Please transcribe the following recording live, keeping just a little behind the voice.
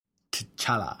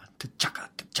T'Challa, T'Chaka,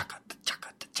 T'Chaka, T'Chaka,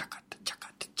 T'Chaka, T'Chaka,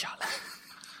 T'Challa.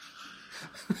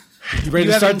 You ready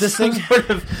to start this thing?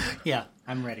 Yeah,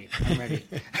 I'm ready. I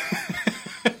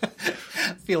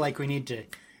feel like we need to.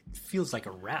 It feels like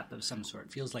a rap of some sort.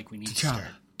 It feels like we need to start.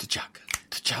 T'Chaka,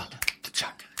 T'Challa,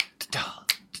 T'Chaka, T'Challa,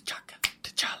 T'Chaka,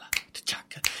 T'Challa,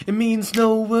 T'Chaka. It means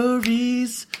no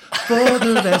worries for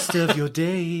the rest of your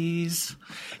days.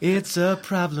 It's a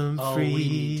problem-free. Oh, we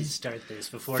need to start this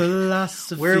before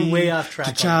philosophy. We're way off track.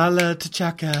 T'Challa,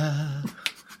 T'Chaka.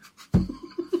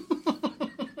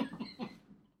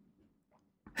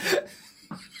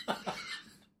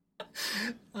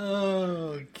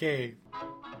 Okay.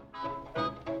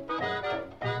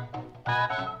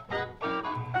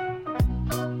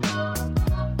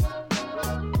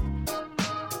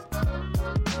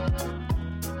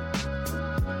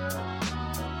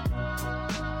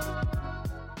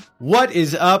 What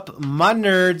is up, my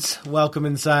nerds? Welcome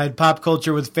inside Pop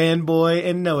Culture with Fanboy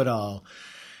and Know-It-All.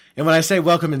 And when I say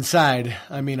welcome inside,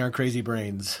 I mean our crazy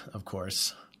brains, of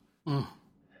course.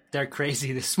 They're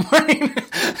crazy this morning.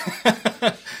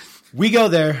 We go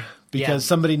there because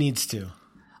somebody needs to.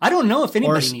 I don't know if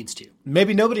anybody needs to.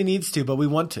 Maybe nobody needs to, but we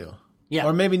want to. Yeah.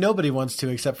 Or maybe nobody wants to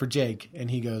except for Jake, and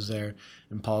he goes there,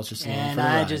 and Paul's just along And for the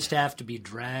I ride. just have to be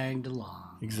dragged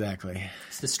along. Exactly.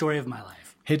 It's the story of my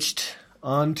life. Hitched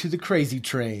onto the crazy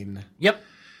train. Yep.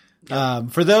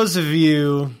 For those of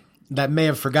you that may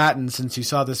have forgotten since you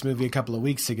saw this movie a couple of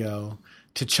weeks ago,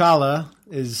 T'Challa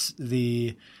is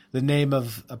the name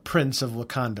of a prince of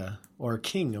Wakanda, or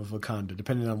king of Wakanda,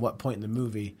 depending on what point in the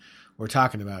movie we're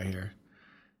talking about here.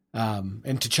 And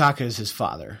T'Chaka is his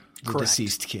father, the Correct.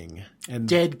 deceased king. And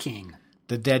Dead king.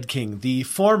 the dead king, the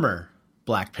former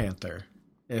Black Panther,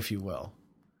 if you will.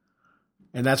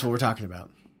 And that's what we're talking about.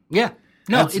 Yeah.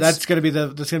 No, That's going to be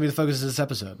the focus of this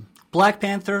episode. Black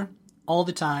Panther all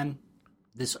the time,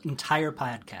 this entire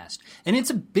podcast. And it's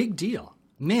a big deal.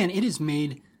 Man, it has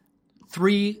made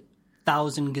 $3,000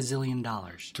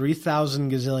 gazillion.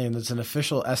 3,000 gazillion. That's an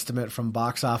official estimate from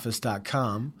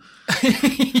boxoffice.com,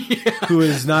 who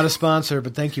is not a sponsor,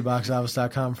 but thank you,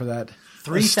 boxoffice.com, for that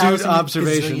astute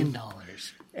observation.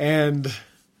 $3,000. And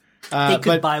They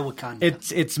could buy Wakanda.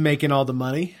 it's making all the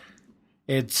money.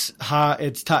 It's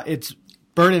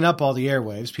burning up all the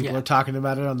airwaves. People are talking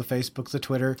about it on the Facebook, the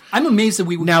Twitter. I'm amazed that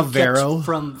we Now kept Vero.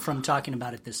 from talking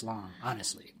about it this long,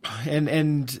 honestly. And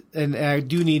I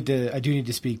do need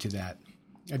to speak to that.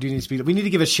 We need to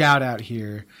give a shout out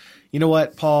here. You know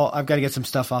what, Paul? I've got to get some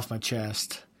stuff off my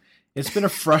chest. It's been a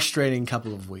frustrating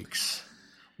couple of weeks.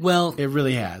 Well, It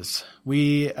really has.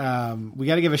 We got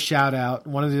to give a shout out.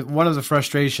 One of the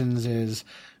frustrations is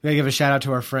we got to give a shout out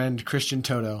to our friend Christian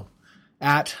Toto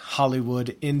at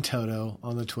Hollywood in Toto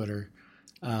on the Twitter.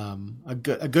 A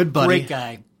good buddy, great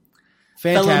guy.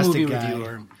 fantastic Fellow movie guy.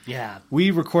 reviewer. Yeah.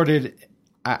 We recorded,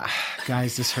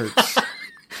 guys, this hurts.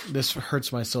 This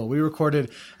hurts my soul. We recorded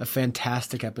a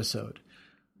fantastic episode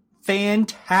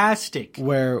Fantastic.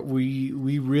 where we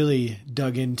really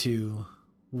dug into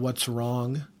what's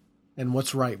wrong and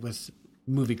what's right with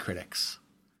movie critics.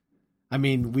 I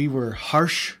mean, we were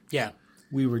harsh, Yeah.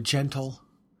 we were gentle,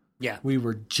 Yeah. we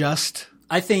were just,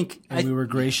 I think and we were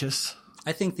gracious.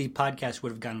 I think the podcast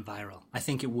would have gone viral. I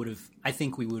think we would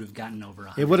have gotten over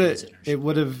 100 It listeners.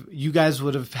 would have. You guys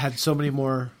would have had so many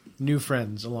more new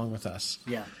friends along with us.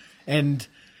 Yeah. And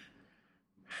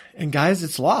guys,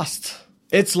 it's lost.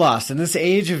 It's lost in this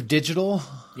age of digital.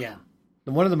 Yeah.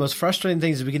 One of the most frustrating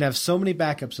things is we can have so many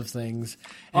backups of things,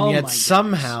 and Oh my yet goodness.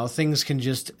 somehow things can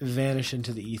just vanish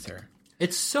into the ether.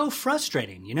 It's so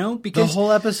frustrating, The because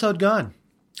whole episode gone,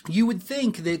 you would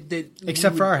think that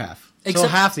except for our half. So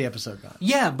Except- half the episode gone.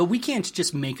 Yeah, but we can't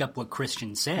just make up what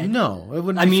Christian said. No, it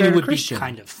wouldn't. I be mean, fair it to would Christian. be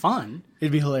kind of fun,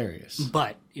 It'd be hilarious.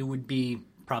 but it would be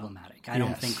problematic. I don't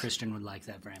Yes. think Christian would like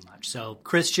that very much. So,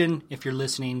 Christian, if you're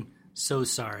listening, so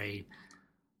sorry.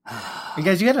 And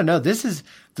guys, you got to know this is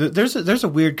there's a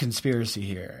weird conspiracy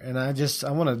here, and I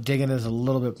want to dig into this a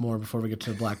little bit more before we get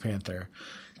to the Black Panther,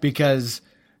 because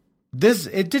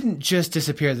it didn't just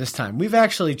disappear this time. We've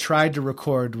actually tried to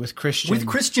record with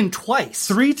Christian Twice.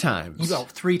 3 times. You go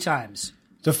 3 times.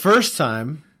 The first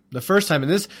time, and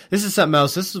this is something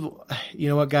else. This is, you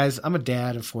know what, guys? I'm a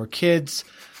dad of 4 kids.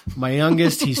 My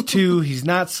youngest, he's 2. He's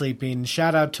not sleeping.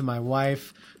 Shout out to my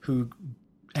wife who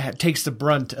takes the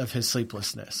brunt of his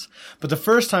sleeplessness. But the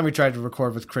first time we tried to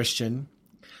record with Christian,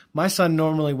 my son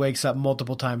normally wakes up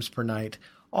multiple times per night,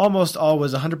 almost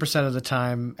always 100% of the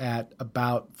time at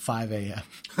about 5 a.m.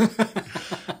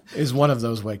 is one of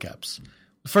those wake ups.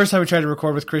 The first time we tried to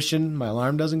record with Christian, my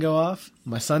alarm doesn't go off.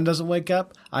 My son doesn't wake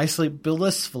up. I sleep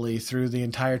blissfully through the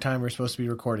entire time we're supposed to be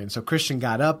recording. So Christian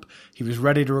got up. He was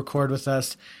ready to record with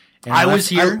us. And I was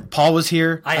here. Paul was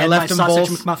here. I had left my them sausage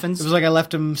both. McMuffins. It was like I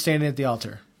left him standing at the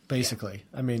altar, basically.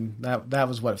 I mean, that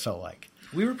was what it felt like.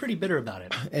 We were pretty bitter about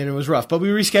it. And it was rough. But we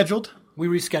rescheduled.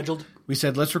 We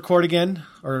said, let's record again.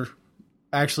 Or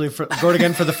actually, record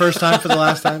again for the first time, for the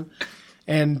last time.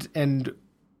 And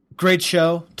great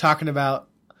show, talking about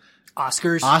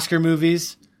Oscar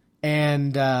movies,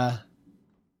 and the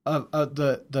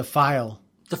file.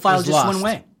 The file is just lost. went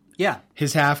away. Yeah.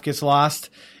 His half gets lost.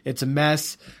 It's a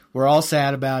mess. We're all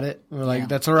sad about it. We're like,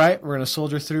 that's all right. We're gonna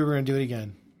soldier through. We're gonna do it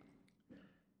again.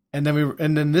 And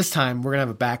then this time we're gonna have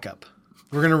a backup.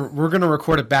 We're gonna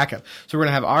record a backup. So we're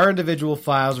gonna have our individual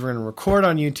files. We're gonna record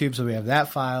on YouTube, so we have that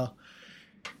file.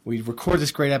 We record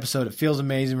this great episode. It feels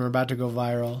amazing. We're about to go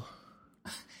viral.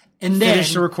 And then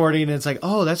finish the recording, and it's like,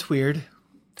 oh, that's weird.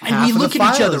 And we look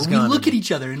at each other. We look at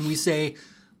each other, and we say,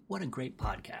 "What a great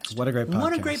podcast! What a great podcast!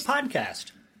 What a great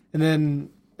podcast!" And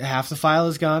then half the file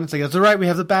is gone. It's like, that's all right. We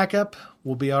have the backup.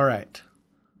 We'll be all right.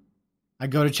 I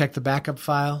go to check the backup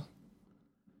file.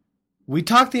 We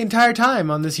talked the entire time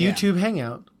on this YouTube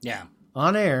Hangout. Yeah.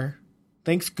 On air.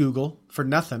 Thanks, Google, for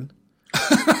nothing.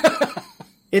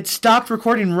 It stopped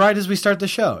recording right as we start the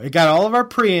show. It got all of our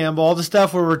preamble, all the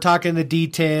stuff where we're talking the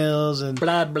details and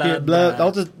blah blah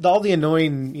blah, all the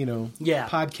annoying,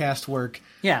 podcast work.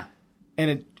 Yeah. And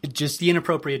it just the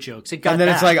inappropriate jokes. It got and then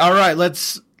back. It's like, all right,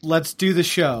 let's do the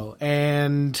show,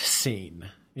 and scene.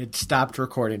 It stopped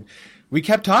recording. We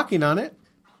kept talking on it.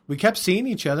 We kept seeing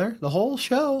each other the whole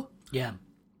show. Yeah.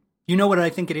 You know what I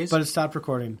think it is? But it stopped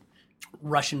recording.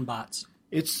 Russian bots.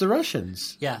 It's the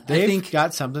Russians. Yeah, They've I think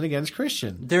got something against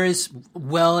Christian. There is,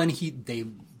 they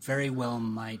very well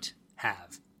might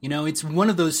have. It's one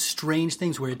of those strange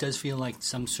things where it does feel like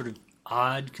some sort of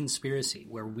odd conspiracy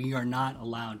where we are not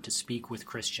allowed to speak with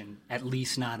Christian, at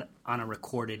least not on a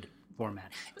recorded format.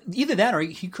 Either that or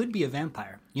he could be a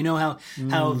vampire. You know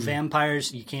how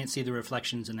vampires, you can't see the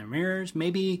reflections in their mirrors?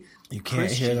 Maybe you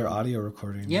can't hear their audio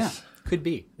recordings. Yeah. Could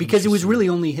be. Because it was really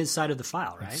only his side of the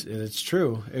file, right? It's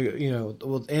true.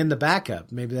 And the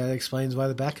backup. Maybe that explains why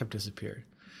the backup disappeared.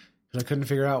 Because I couldn't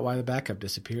figure out why the backup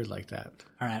disappeared like that.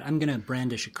 All right, I'm going to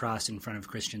brandish a cross in front of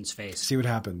Christian's face. See what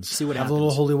happens. Have a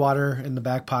little holy water in the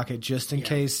back pocket just in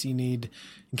case you need,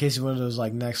 in case you're one of those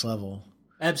like next level.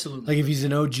 Absolutely. Like if he's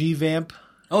an OG vamp.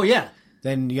 Oh, yeah.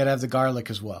 Then you got to have the garlic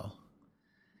as well.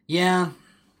 Yeah.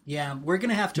 Yeah, we're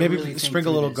going to have to maybe really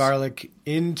sprinkle a little garlic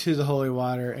into the holy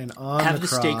water and on the cross. Have the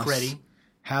steak ready.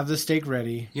 Have the steak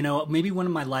ready. Maybe one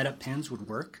of my light up pens would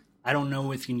work. I don't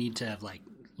know if you need to have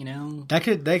That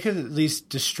could at least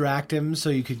distract him so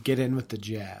you could get in with the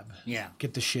jab. Yeah.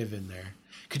 Get the shiv in there.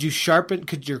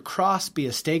 Could your cross be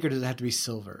a steak or does it have to be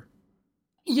silver?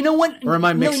 You know what? Or am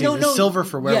I mixing? No. It's silver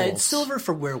for werewolves. Yeah, it's silver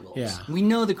for werewolves. Yeah. We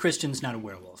know the Christian's not a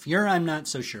werewolf. I'm not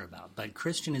so sure about, but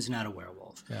Christian is not a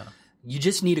werewolf. Yeah. You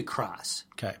just need a cross.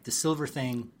 Okay. The silver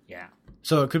thing, yeah.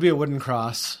 So it could be a wooden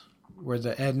cross where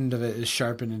the end of it is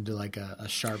sharpened into like a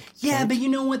sharp Yeah, point. but you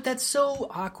know what? That's so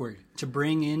awkward to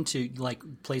bring into like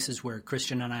places where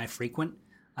Christian and I frequent.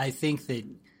 I think that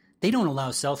they don't allow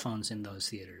cell phones in those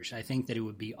theaters. I think that it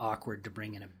would be awkward to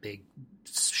bring in a big,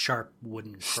 sharp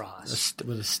wooden cross.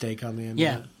 With a stake on the end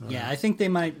Yeah, of it? yeah. I think they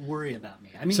might worry about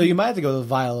me. I mean, So you might have to go with a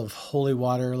vial of holy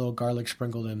water, a little garlic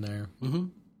sprinkled in there. Mm-hmm.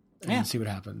 And see what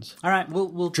happens. All right,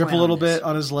 we'll drip a little bit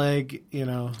on his leg,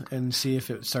 and see if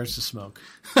it starts to smoke.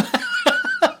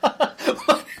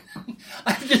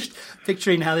 I'm just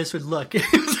picturing how this would look.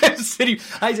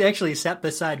 I actually sat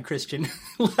beside Christian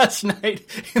last night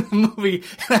in the movie,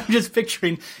 and I'm just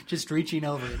picturing just reaching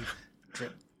over and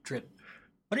drip, drip.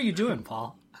 What are you doing,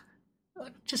 Paul?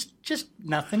 Just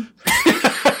nothing.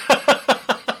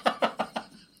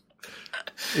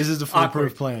 This is the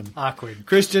foolproof plan. Awkward.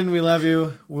 Christian, we love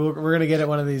you. We're going to get it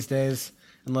one of these days,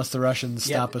 unless the Russians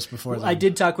stop us before then. I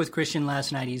did talk with Christian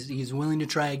last night. He's willing to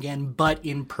try again, but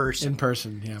in person. In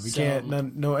person, yeah. We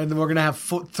can't. No, and then we're going to have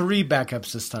 3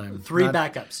 backups this time. Three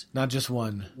backups. Not just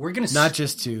one. We're gonna not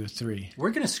just 2, 3.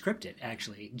 We're going to script it,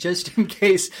 actually, just in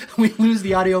case we lose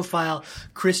the audio file.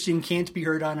 Christian can't be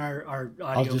heard on our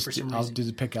audio for some reason. I'll do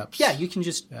the pickups. Yeah, you can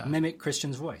just mimic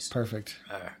Christian's voice. Perfect.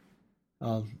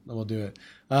 We'll do it.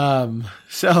 Wow.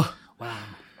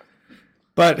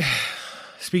 But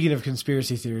speaking of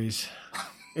conspiracy theories,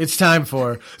 it's time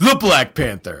for the Black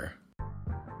Panther.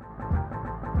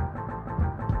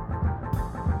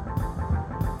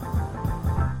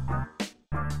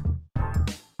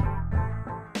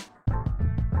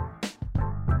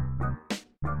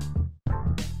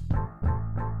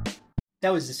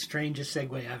 That was the strangest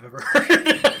segue I've ever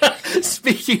heard.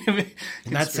 Speaking of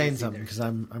and that's saying something because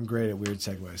I'm great at weird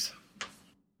segues.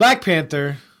 Black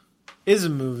Panther is a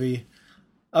movie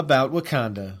about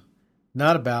Wakanda,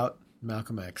 not about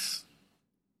Malcolm X.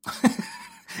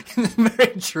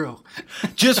 Very true.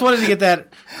 Just wanted to get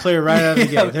that clear right out of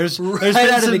the gate. There's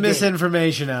been some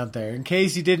misinformation gate. Out there. In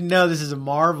case you didn't know, this is a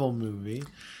Marvel movie.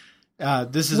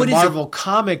 This is a Marvel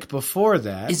comic before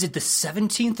that. Is it the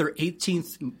 17th or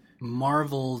 18th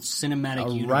Marvel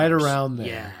Cinematic Universe? Right around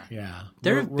there. Yeah.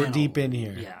 We're deep in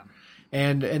here. Yeah.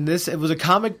 And it was a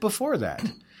comic before that.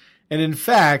 And in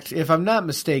fact, if I'm not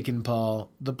mistaken,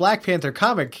 Paul, the Black Panther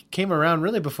comic came around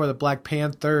really before the Black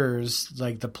Panthers,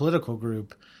 like the political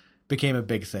group, became a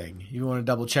big thing. You want to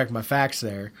double check my facts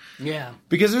there. Yeah.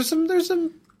 Because there's some,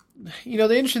 the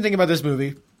interesting thing about this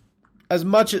movie, as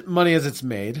much money as it's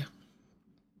made,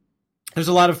 there's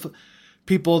a lot of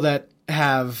people that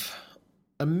have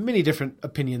many different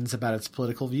opinions about its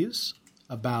political views,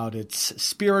 about its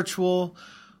spiritual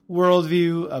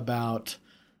worldview, about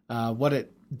what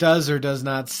it does or does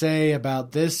not say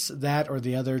about this, that, or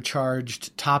the other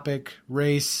charged topic,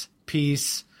 race,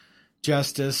 peace,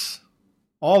 justice,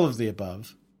 all of the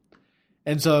above.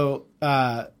 And so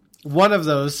one of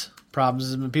those problems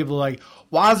is when people are like,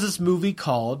 why is this movie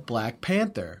called Black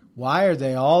Panther? Why are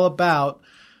they all about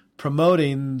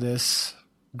promoting this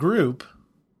group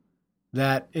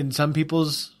that in some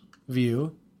people's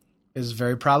view is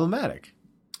very problematic?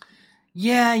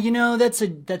 Yeah, that's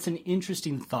an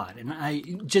interesting thought. And I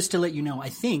just to let you know, I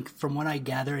think from what I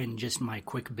gather in just my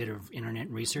quick bit of internet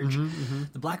research,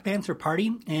 the Black Panther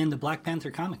Party and the Black Panther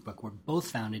comic book were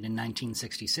both founded in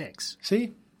 1966.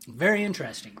 See? Very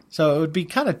interesting. So it would be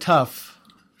kind of tough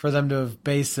for them to have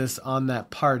based this on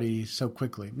that party so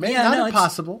quickly. Not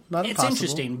impossible. It's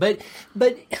interesting, but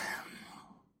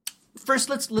first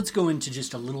let's go into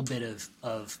just a little bit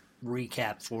of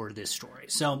recap for this story.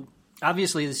 So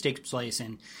obviously, this takes place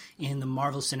in the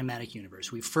Marvel Cinematic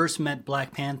Universe. We first met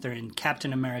Black Panther in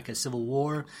Captain America: Civil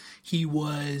War. He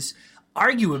was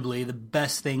arguably the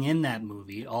best thing in that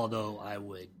movie, although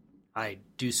I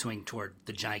do swing toward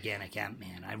the gigantic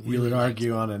Ant-Man. You would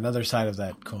argue on another side of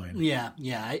that coin. Yeah.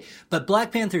 But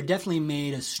Black Panther definitely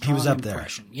made a strong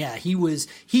impression. There. Yeah, he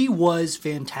was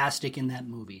fantastic in that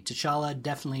movie. T'Challa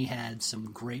definitely had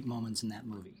some great moments in that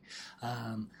movie.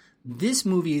 This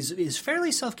movie is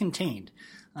fairly self-contained,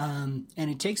 and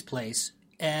it takes place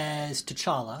as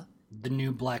T'Challa, the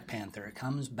new Black Panther,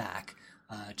 comes back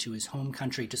to his home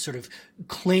country to sort of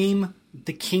claim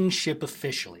the kingship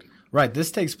officially. Right.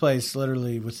 This takes place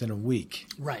literally within a week.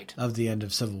 Right. Of the end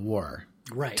of Civil War.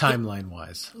 Right.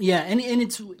 Timeline-wise. Yeah, and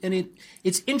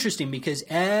it's interesting because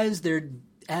as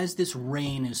this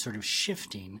reign is sort of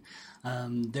shifting,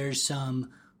 there's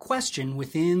some question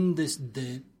within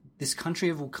this country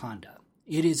of Wakanda.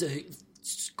 It is a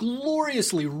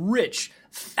gloriously rich,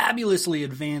 fabulously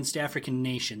advanced African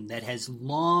nation that has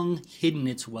long hidden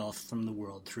its wealth from the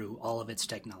world through all of its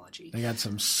technology. They got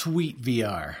some sweet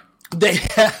VR. They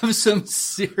have some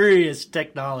serious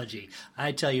technology,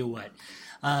 I tell you what.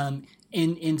 And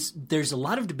there's a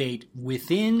lot of debate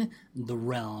within the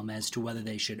realm as to whether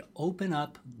they should open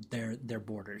up their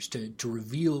borders to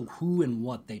reveal who and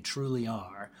what they truly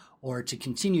are, or to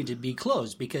continue to be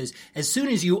closed. Because as soon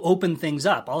as you open things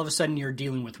up, all of a sudden you're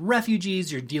dealing with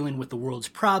refugees, you're dealing with the world's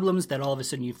problems that all of a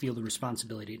sudden you feel the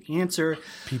responsibility to answer.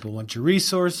 People want your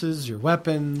resources, your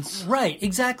weapons. Right,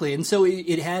 exactly. And so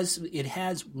it has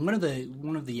one of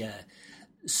the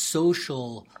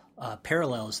social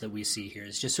parallels that we see here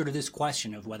is just sort of this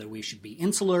question of whether we should be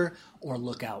insular or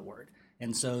look outward.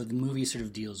 And so the movie sort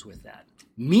of deals with that.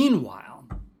 Meanwhile,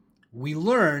 we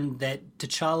learn that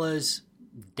T'Challa's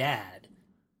dad,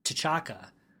 T'Chaka,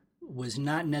 was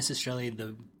not necessarily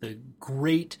the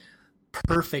great,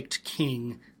 perfect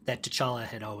king that T'Challa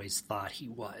had always thought he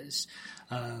was.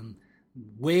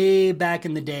 Way back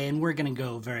in the day, and we're going to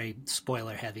go very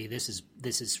spoiler heavy. This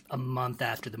is a month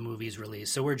after the movie's release,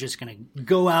 so we're just going to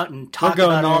go out and talk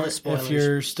about all the spoilers. If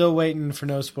you're still waiting for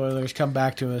no spoilers, come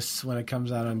back to us when it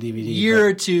comes out on DVD. Year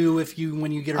or two,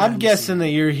 when you get around. I'm guessing that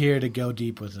you're here to go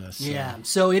deep with us. So. Yeah.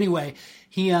 So anyway,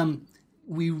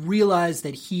 we realize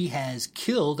that he has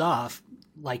killed off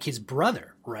like his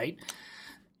brother, right?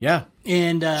 Yeah.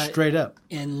 And straight up,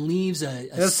 and leaves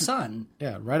a son.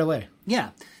 Yeah, right away.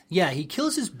 Yeah, he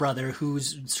kills his brother,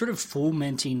 who's sort of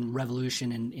fomenting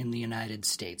revolution in the United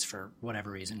States for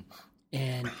whatever reason,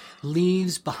 and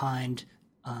leaves behind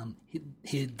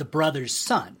the brother's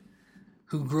son,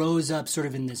 who grows up sort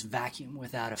of in this vacuum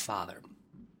without a father.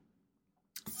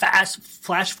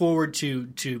 Flash forward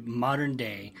to modern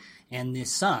day, and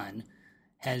this son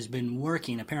has been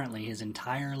working apparently his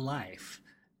entire life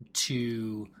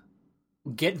to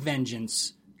get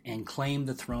vengeance and claim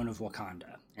the throne of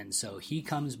Wakanda. And so he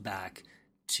comes back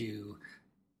to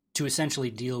essentially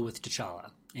deal with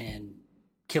T'Challa and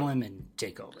kill him and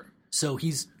take over. So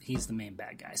he's the main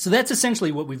bad guy. So that's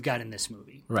essentially what we've got in this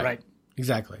movie, right?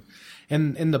 Exactly.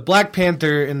 And in the Black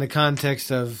Panther, in the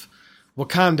context of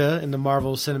Wakanda in the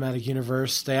Marvel Cinematic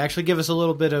Universe, they actually give us a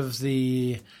little bit of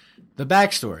the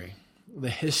backstory, the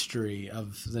history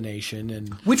of the nation,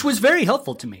 and which was very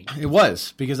helpful to me. It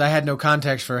was, because I had no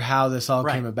context for how this all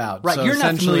came about. Right, so you're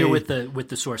not familiar with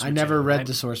the source material. I never read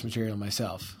the source material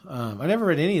myself. I never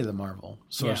read any of the Marvel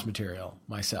source material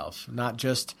myself. Not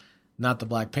the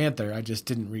Black Panther. I just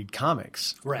didn't read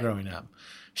comics growing up.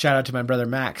 Shout out to my brother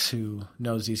Max, who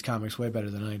knows these comics way better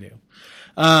than I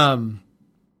do.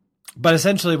 But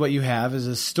essentially what you have is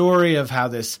a story of how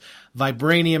this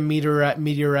vibranium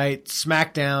meteorite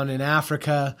smacked down in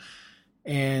Africa,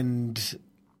 and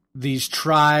these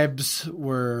tribes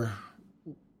were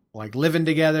like living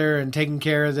together and taking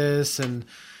care of this,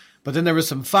 but then there was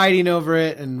some fighting over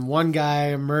it, and one guy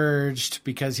emerged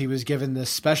because he was given this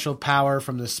special power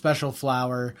from this special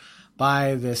flower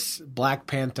by this Black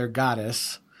Panther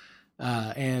goddess.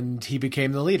 And he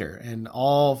became the leader, and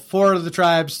all 4 of the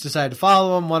tribes decided to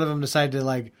follow him. One of them decided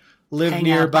to live hang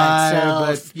nearby,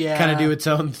 but kind of do its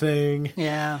own thing.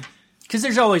 Yeah, because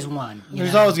there's always one.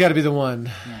 There's always got to be the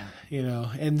one.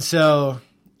 Yeah. And so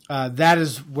that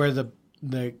is where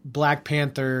the Black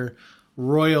Panther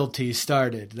royalty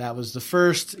started. That was the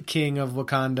first king of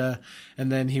Wakanda,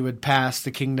 and then he would pass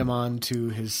the kingdom on to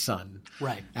his son.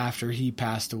 Right. After he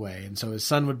passed away. And so his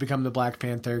son would become the Black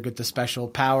Panther, get the special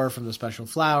power from the special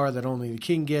flower that only the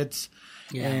king gets,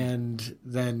 and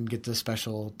then get the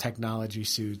special technology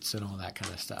suits and all that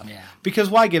kind of stuff. Yeah. Because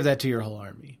why give that to your whole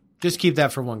army? Just keep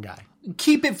that for one guy.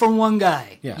 Keep it for one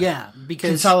guy. Yeah.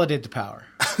 Because consolidate the power.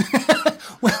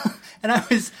 Well, and I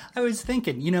was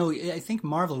thinking, I think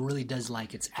Marvel really does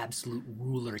like its absolute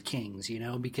ruler kings,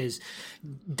 because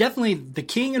definitely the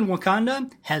king in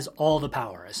Wakanda has all the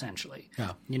power, essentially.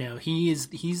 Yeah. He's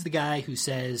the guy who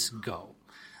says go.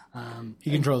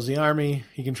 He controls the army.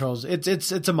 He controls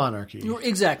it's a monarchy.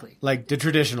 Exactly. Like the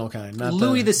traditional kind, not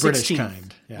Louis the XVI, British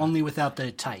kind. Yeah. Only without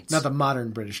the tights. Not the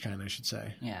modern British kind, I should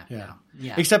say. Yeah.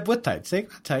 Except with tights. They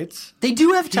got tights. They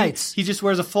do have tights. He just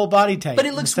wears a full body tight. But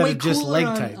it looks instead way of just cooler leg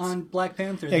on, tights. on Black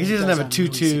Panther. Yeah, because he doesn't have a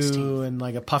tutu Louis and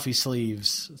like a puffy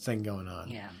sleeves thing going on.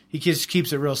 Yeah. He just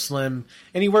keeps it real slim,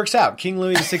 and he works out. King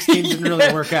Louis XVI didn't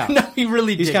really work out. No, he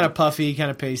really did. He's kind of puffy, kind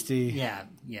of pasty. Yeah.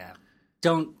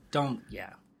 Don't.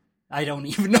 I don't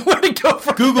even know where to go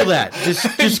from. Google that.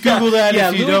 Just Google that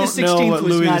if you don't know what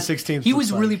Louis XVI He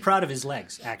was looks really like. proud of his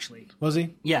legs, actually. Was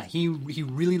he? Yeah, he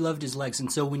really loved his legs. And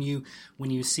so when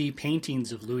you see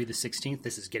paintings of Louis XVI,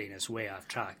 this is getting us way off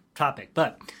topic,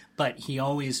 but he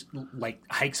always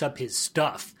hikes up his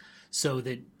stuff so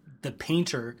that the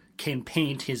painter can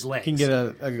paint his legs. He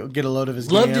can get a load of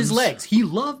his Loved gams. his legs. He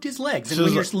loved his legs. And So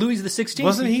when you're like- Louis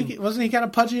XVI... Wasn't he kind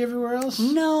of pudgy everywhere else?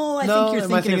 No, I think you're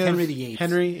am I thinking of Henry VIII.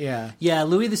 Henry, yeah. Yeah,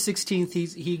 Louis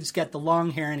XVI, he's got the long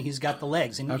hair and he's got the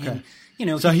legs. And, Okay.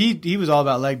 and So he was all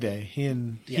about leg day. He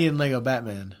and Lego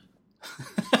Batman.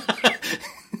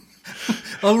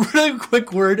 A really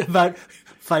quick word about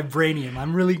vibranium.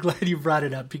 I'm really glad you brought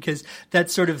it up because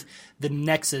that's sort of the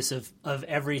nexus of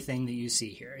everything that you see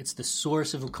here. It's the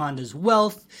source of Wakanda's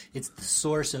wealth. It's the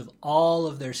source of all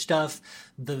of their stuff.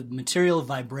 The material of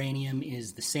vibranium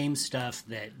is the same stuff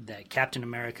that Captain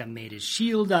America made his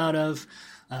shield out of.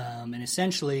 And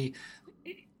essentially,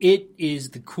 it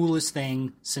is the coolest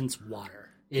thing since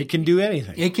water. It can do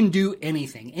anything. It can do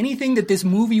anything. Anything that this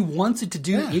movie wants it to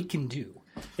do, it can do.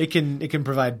 It can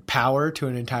provide power to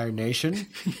an entire nation.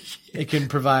 It can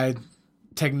provide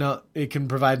It can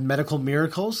provide medical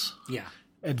miracles. Yeah.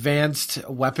 Advanced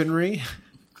weaponry.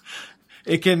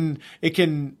 It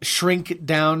can shrink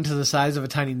down to the size of a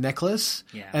tiny necklace,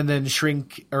 and then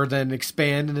then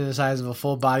expand into the size of a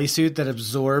full bodysuit that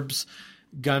absorbs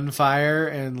gunfire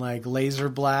and like laser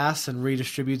blasts and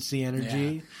redistributes the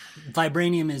energy. Yeah.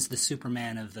 Vibranium is the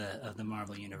Superman of the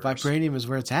Marvel universe. Vibranium is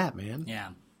where it's at, man. Yeah.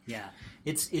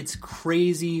 It's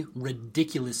crazy,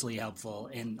 ridiculously helpful,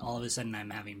 and all of a sudden I'm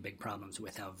having big problems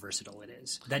with how versatile it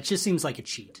is. That just seems like a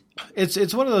cheat.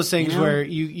 It's one of those things where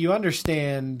you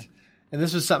understand, and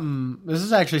this is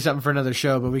actually something for another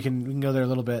show, but we can go there a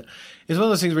little bit. It's one of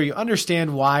those things where you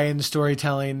understand why in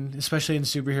storytelling, especially in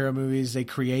superhero movies, they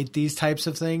create these types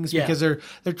of things because they're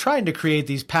trying to create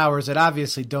these powers that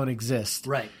obviously don't exist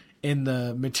Right. in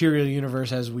the material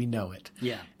universe as we know it.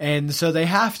 Yeah. And so they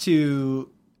have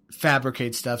to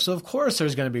fabricate stuff. So of course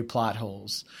there's going to be plot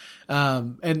holes.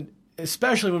 And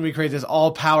especially when we create this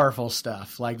all-powerful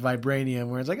stuff like vibranium,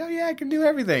 where it's like, oh yeah, it can do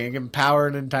everything. It can power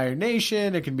an entire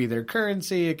nation. It can be their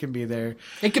currency. It can be their...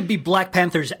 It could be Black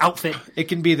Panther's outfit. It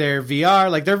can be their VR.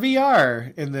 Like their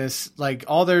VR in this, like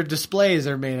all their displays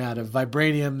are made out of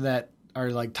vibranium that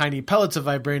are like tiny pellets of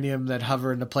vibranium that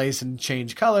hover into place and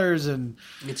change colors. And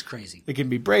it's crazy. It can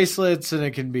be bracelets and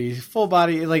it can be full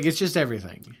body. Like it's just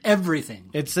everything. Everything.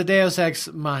 It's the Deus Ex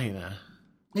Machina.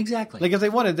 Exactly. Like if they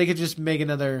wanted, they could just make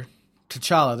another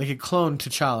T'Challa. They could clone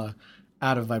T'Challa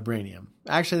out of vibranium.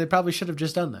 Actually, they probably should have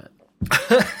just done that.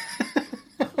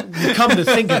 Come to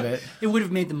think of it, it would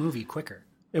have made the movie quicker.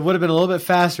 It would have been a little bit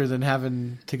faster than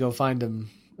having to go find him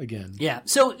again. Yeah.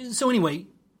 So anyway,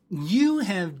 you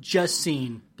have just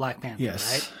seen Black Panther,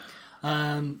 yes.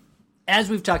 right? As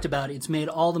we've talked about, it's made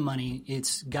all the money.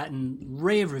 It's gotten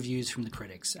rave reviews from the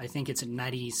critics. I think it's at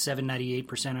 97,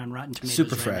 98% on Rotten Tomatoes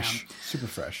Super right fresh. now. Super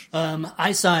fresh.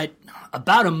 I saw it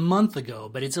about a month ago,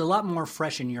 but it's a lot more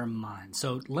fresh in your mind.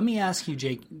 So let me ask you,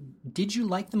 Jake, did you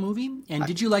like the movie? And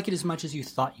did you like it as much as you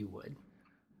thought you would?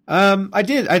 I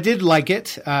did. I did like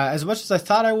it as much as I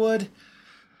thought I would.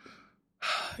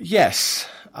 Yes.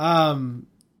 I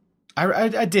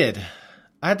did.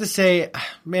 I have to say,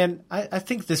 man, I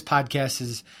think this podcast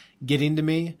is getting to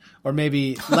me, or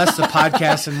maybe less the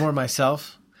podcast and more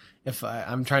myself, if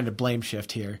I'm trying to blame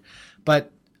shift here.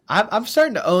 But I'm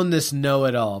starting to own this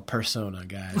know-it-all persona,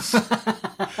 guys.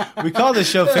 We call this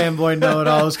show Fanboy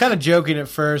Know-It-All. I was kind of joking at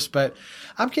first, but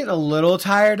I'm getting a little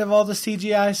tired of all the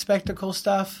CGI spectacle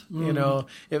stuff. Mm. You know,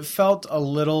 it felt a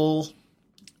little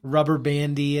rubber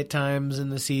bandy at times in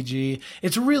the CG.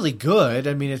 It's really good.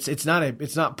 I mean, it's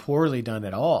not poorly done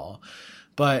at all.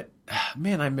 But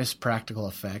man, I miss practical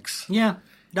effects. Yeah,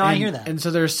 no, I hear that. And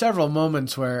so there are several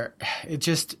moments where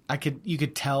you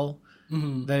could tell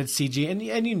that it's CG,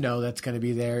 and you know that's going to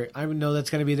be there. I know that's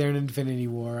going to be there in Infinity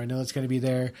War. I know it's going to be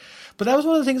there. But that was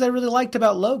one of the things I really liked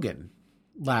about Logan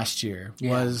last year.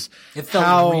 Was it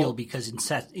felt real because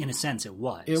in a sense it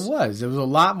was. It was a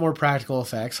lot more practical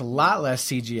effects, a lot less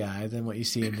CGI than what you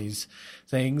see in these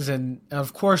things. And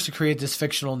of course, to create this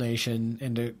fictional nation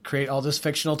and to create all this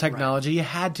fictional technology, you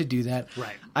had to do that.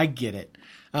 Right. I get it.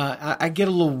 I get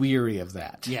a little weary of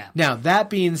that. Yeah. Now, that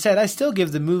being said, I still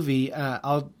give the movie an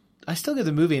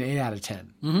 8 out of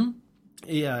 10. Mm-hmm.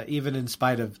 Yeah, even in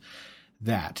spite of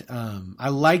that. I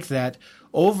like that.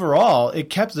 Overall, it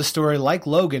kept the story, like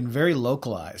Logan, very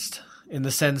localized in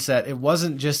the sense that it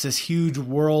wasn't just this huge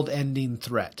world-ending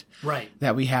threat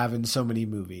that we have in so many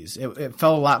movies. It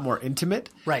felt a lot more intimate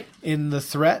in the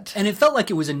threat. And it felt like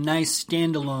it was a nice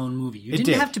standalone movie. You didn't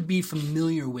did. have to be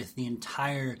familiar with the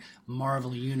entire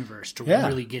Marvel universe to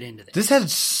really get into this. This had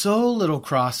so little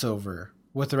crossover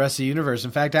with the rest of the universe.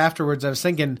 In fact, afterwards, I was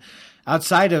thinking,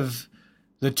 outside of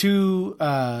the two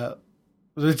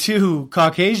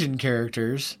Caucasian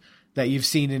characters that you've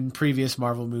seen in previous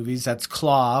Marvel movies, that's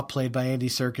Claw, played by Andy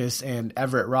Serkis, and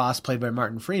Everett Ross, played by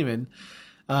Martin Freeman,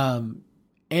 and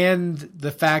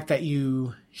the fact that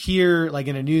you hear, like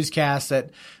in a newscast, that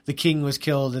the king was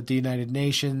killed at the United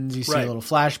Nations. You see a little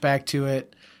flashback to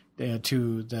it,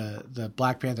 to the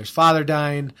Black Panther's father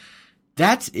dying.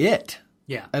 That's it.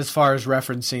 Yeah. As far as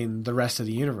referencing the rest of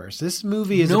the universe. This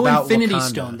movie is no about Infinity Wakanda.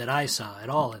 Stone that I saw at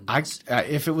all in this.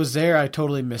 If it was there, I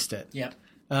totally missed it. Yeah.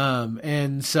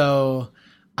 And so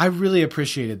I really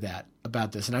appreciated that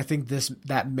about this. And I think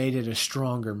that made it a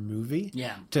stronger movie.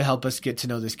 Yeah. To help us get to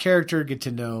know this character, get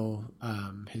to know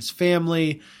his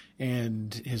family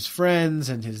and his friends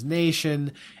and his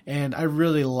nation. And I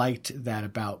really liked that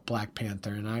about Black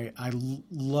Panther. And I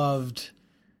loved...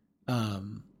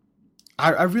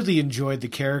 I really enjoyed the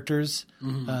characters,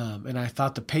 and I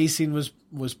thought the pacing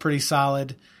was pretty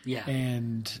solid. Yeah,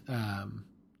 and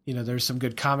there's some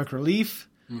good comic relief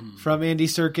from Andy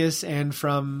Serkis and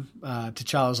from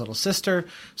T'Challa's little sister.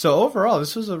 So overall,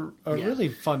 this was a really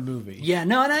fun movie. Yeah,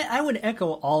 no, and I would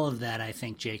echo all of that. I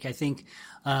think, Jake. I think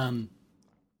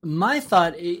my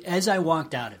thought as I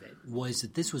walked out of it was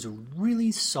that this was a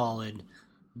really solid,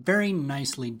 very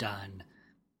nicely done,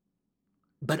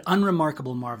 but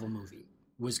unremarkable Marvel movie.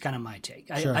 Was kind of my take.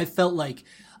 Sure. I felt like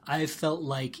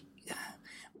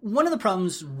one of the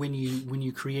problems when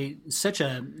you create such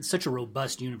a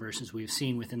robust universe as we've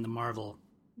seen within the Marvel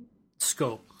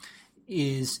scope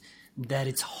is that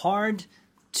it's hard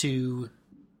to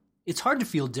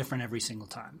feel different every single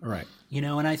time. Right.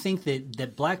 And I think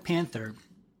that Black Panther,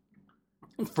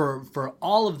 for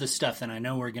all of the stuff that I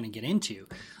know we're going to get into,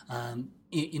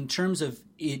 in terms of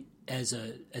it as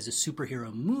a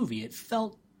superhero movie, it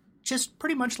felt just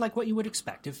pretty much like what you would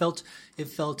expect. It felt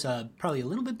probably a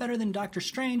little bit better than Doctor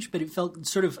Strange, but it felt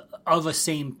sort of a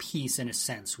same piece in a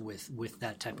sense with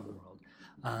that type of world.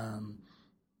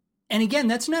 And again,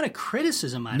 that's not a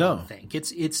criticism. I don't think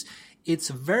it's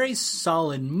a very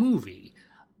solid movie.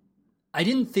 I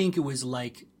didn't think it was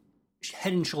like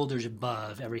head and shoulders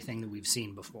above everything that we've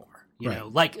seen before. You know,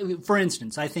 like for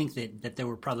instance, I think that there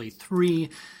were probably three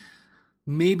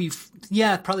movies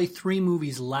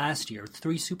last year,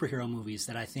 3 superhero movies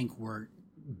that I think were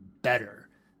better,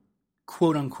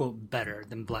 quote unquote better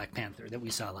than Black Panther that we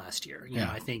saw last year. You know,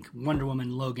 I think Wonder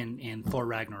Woman, Logan, and Thor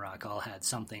Ragnarok all had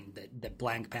something that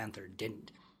Black Panther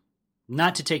didn't.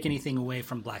 Not to take anything away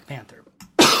from Black Panther.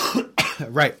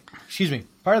 Right. Excuse me.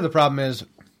 Part of the problem is,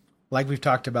 like we've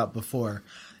talked about before,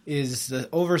 is the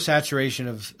oversaturation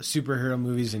of superhero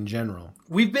movies in general.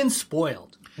 We've been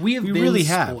spoiled. We really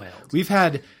spoiled. Have. We've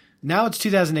had, now it's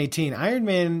 2018, Iron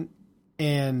Man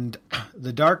and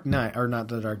The Dark Knight, or not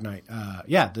The Dark Knight,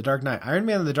 The Dark Knight. Iron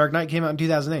Man and The Dark Knight came out in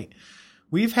 2008.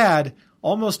 We've had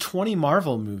almost 20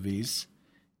 Marvel movies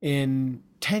in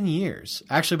 10 years.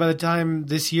 Actually, by the time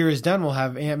this year is done, we'll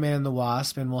have Ant-Man and the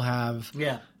Wasp, and we'll have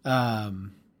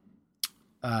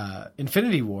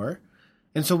Infinity War.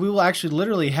 And so we will actually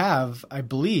literally have, I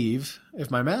believe, if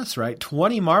my math's right,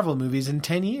 20 Marvel movies in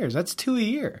 10 years. That's 2 a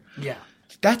year. Yeah.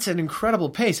 That's an incredible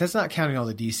pace. That's not counting all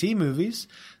the DC movies.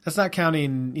 That's not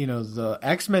counting, the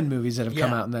X-Men movies that have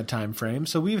come out in that time frame.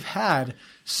 So we've had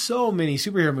so many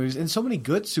superhero movies and so many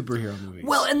good superhero movies.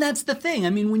 Well, and that's the thing.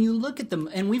 I mean, when you look at them,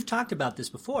 and we've talked about this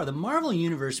before, the Marvel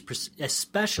Universe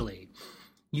especially,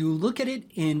 you look at it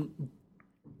in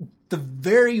the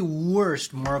very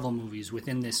worst Marvel movies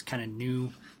within this kind of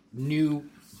new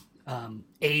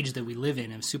age that we live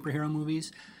in of superhero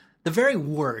movies, the very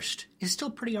worst is still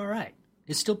pretty all right.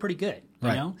 It's still pretty good, you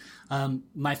know?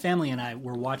 My family and I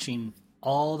were watching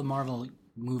all the Marvel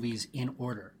movies in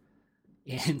order.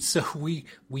 And so we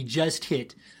just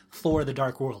hit Thor: The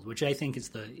Dark World, which I think is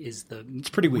the it's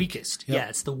pretty weakest. Yep. Yeah,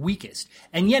 it's the weakest.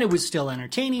 And yet it was still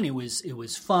entertaining. It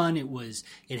was fun.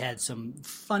 It had some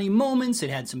funny moments. It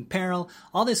had some peril,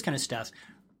 all this kind of stuff.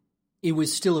 It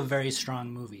was still a very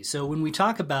strong movie. So when we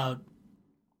talk about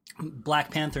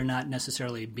Black Panther not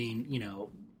necessarily being,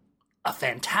 a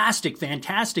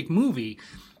fantastic movie,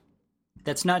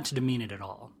 that's not to demean it at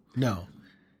all. No.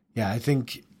 Yeah, I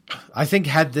think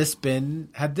had this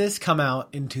come out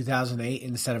in 2008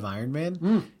 instead of Iron Man,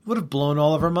 it would have blown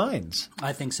all of our minds.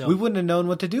 I think so. We wouldn't have known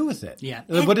what to do with it. Yeah.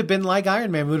 It would have been like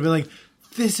Iron Man. We would have been like,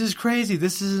 this is crazy.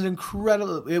 This is an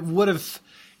incredible... It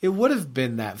would have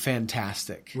been that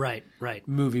fantastic right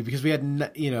movie because we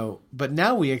had, but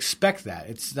now we expect that.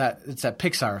 It's that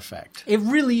Pixar effect. It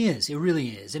really is.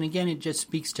 And again, it just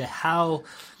speaks to how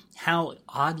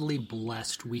oddly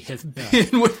blessed we have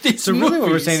been with these So really movies.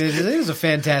 what we're saying is it is a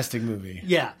fantastic movie.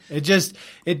 Yeah. It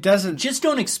doesn't... Just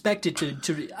don't expect it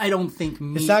to I don't think...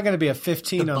 It's not going to be a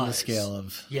 15 on the scale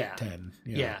of 10.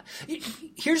 Yeah.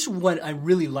 Here's what I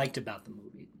really liked about the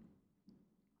movie.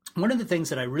 One of the things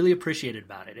that I really appreciated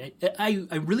about it, I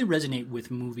really resonate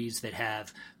with movies that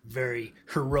have very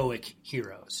heroic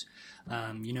heroes.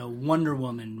 Wonder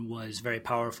Woman was very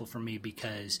powerful for me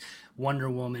because Wonder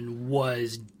Woman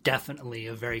was definitely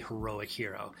a very heroic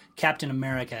hero. Captain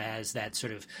America has that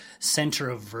sort of center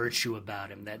of virtue about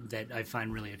him that I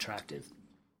find really attractive.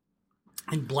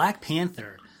 In Black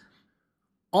Panther,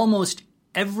 almost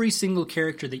every single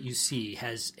character that you see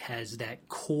has that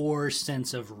core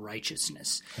sense of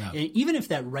righteousness. Yeah. And even if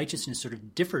that righteousness sort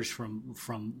of differs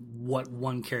from what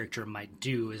one character might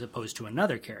do as opposed to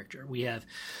another character.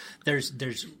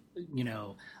 There's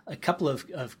a couple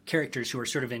of characters who are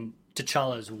sort of in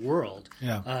T'Challa's world.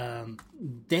 Yeah.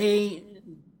 They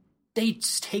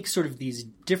take sort of these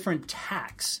different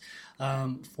tacks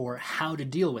for how to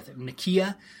deal with it.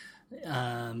 Nakia,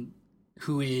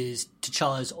 who is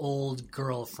T'Challa's old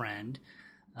girlfriend,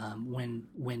 when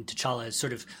T'Challa is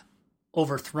sort of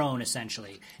overthrown,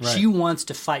 essentially. Right. She wants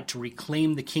to fight to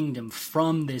reclaim the kingdom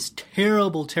from this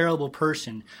terrible, terrible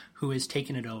person who has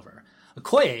taken it over.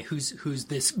 Okoye, who's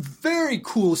this very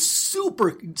cool,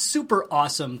 super, super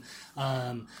awesome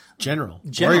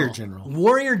warrior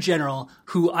general,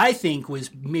 who I think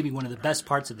was maybe one of the best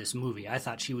parts of this movie. I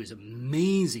thought she was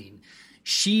amazing.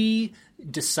 She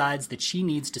decides that she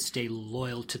needs to stay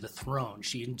loyal to the throne.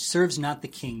 She serves not the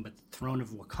king, but the throne of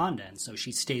Wakanda, and so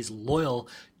she stays loyal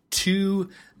to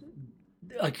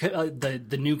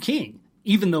the new king,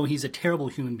 even though he's a terrible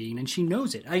human being, and she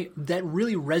knows it. That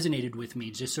really resonated with me,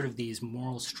 just sort of these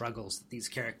moral struggles that these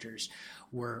characters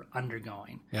were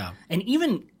undergoing. Yeah. And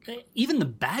even the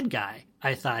bad guy,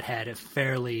 I thought, had a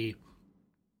fairly...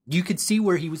 You could see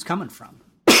where he was coming from.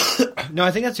 No,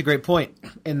 I think that's a great point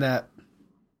in that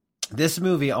this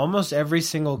movie, almost every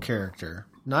single character,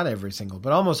 not every single,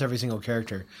 but almost every single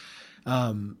character,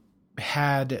 although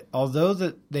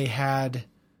that they had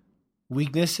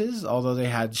weaknesses, although they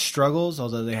had struggles,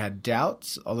 although they had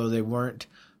doubts, although they weren't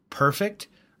perfect,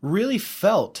 really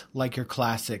felt like your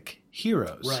classic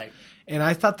heroes. Right. And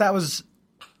I thought that was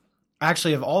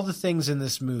actually, of all the things in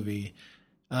this movie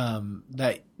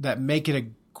that make it a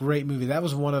great movie, that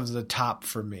was one of the top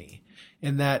for me.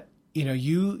 In that,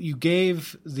 you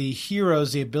gave the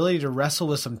heroes the ability to wrestle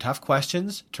with some tough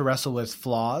questions, to wrestle with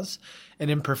flaws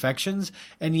and imperfections,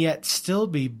 and yet still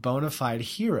be bona fide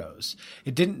heroes.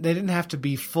 They didn't have to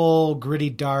be full, gritty,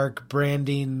 dark,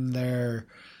 branding their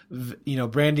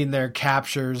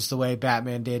captures the way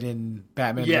Batman did in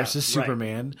Batman versus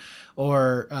Superman,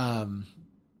 or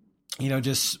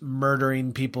just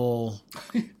murdering people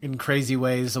in crazy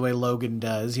ways the way Logan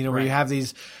does. Where you have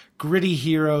these gritty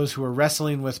heroes who are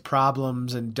wrestling with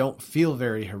problems and don't feel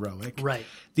very heroic. Right.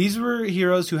 These were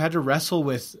heroes who had to wrestle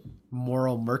with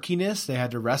moral murkiness. They had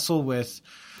to wrestle with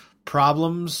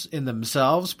problems in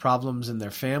themselves, problems in their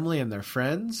family and their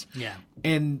friends. Yeah.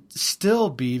 And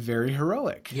still be very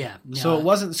heroic. Yeah. So it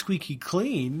wasn't squeaky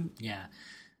clean. Yeah.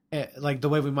 Like the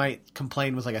way we might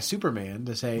complain with like a Superman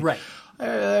to say, right,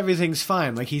 everything's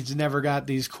fine. Like he's never got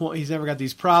these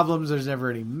problems. There's never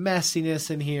any messiness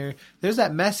in here. There's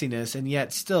that messiness, and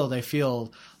yet still they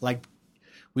feel like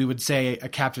we would say a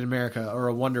Captain America or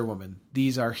a Wonder Woman.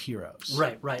 These are heroes.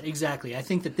 Right, exactly. I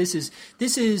think that this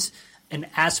is an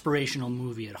aspirational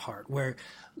movie at heart, where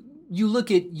you look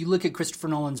at Christopher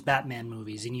Nolan's Batman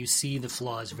movies and you see the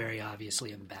flaws very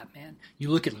obviously in Batman. You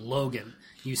look at Logan,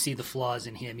 you see the flaws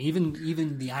in him.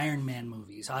 Even the Iron Man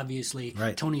movies, obviously,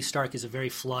 right. Tony Stark is a very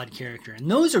flawed character,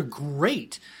 and those are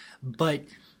great.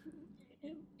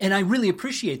 And I really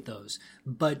appreciate those.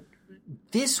 But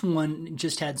this one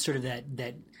just had sort of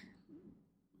that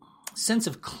sense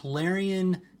of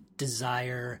clarion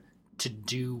desire to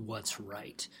do what's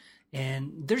right.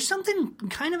 And there's something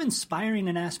kind of inspiring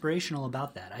and aspirational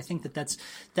about that. I think that's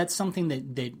something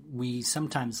that we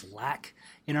sometimes lack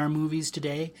in our movies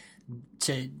today.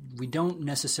 We don't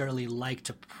necessarily like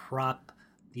to prop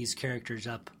these characters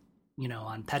up,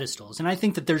 on pedestals. And I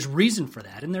think that there's reason for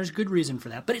that, and there's good reason for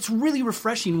that. But it's really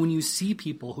refreshing when you see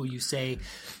people who you say,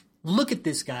 look at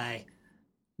this guy,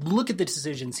 look at the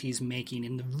decisions he's making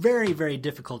in the very, very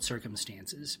difficult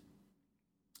circumstances.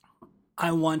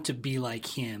 I want to be like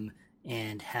him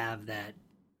and have that,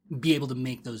 be able to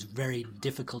make those very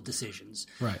difficult decisions.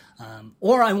 Right.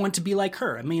 Or I want to be like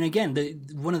her. I mean, again,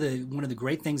 one of the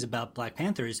great things about Black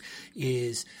Panther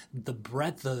is the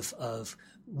breadth of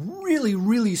really,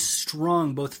 really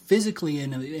strong, both physically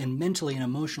and mentally and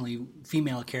emotionally,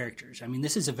 female characters. I mean,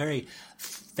 this is a very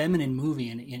feminine movie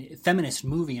and feminist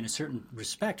movie in a certain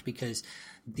respect, because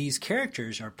these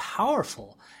characters are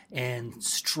powerful and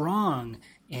strong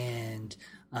and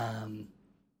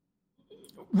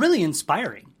really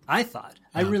inspiring, I thought.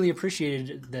 Yeah. I really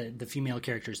appreciated the female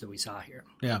characters that we saw here.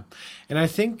 Yeah. And I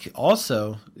think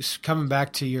also, coming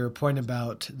back to your point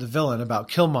about the villain, about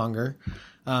Killmonger,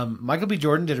 Michael B.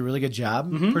 Jordan did a really good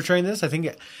job portraying this. I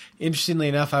think, interestingly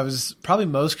enough, I was probably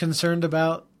most concerned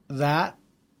about that,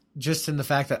 just in the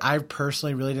fact that I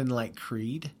personally really didn't like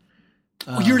Creed.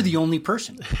 Well, you're the only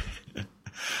person.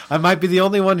 I might be the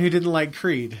only one who didn't like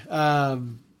Creed.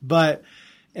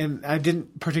 And I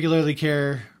didn't particularly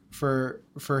care for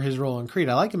his role in Creed.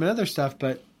 I liked him in other stuff,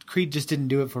 but Creed just didn't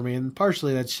do it for me. And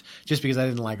partially that's just because I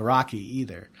didn't like Rocky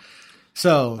either.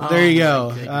 So there you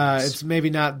go. It's maybe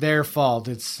not their fault.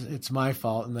 It's my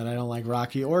fault, and that I don't like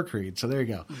Rocky or Creed. So there you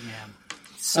go. Yeah.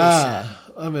 So sad.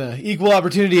 I'm an equal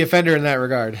opportunity offender in that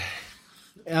regard.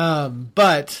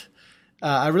 But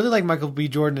I really like Michael B.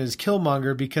 Jordan as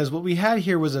Killmonger, because what we had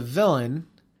here was a villain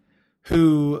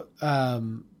who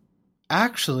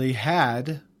actually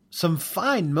had some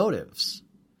fine motives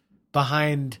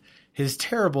behind his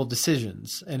terrible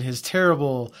decisions and his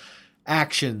terrible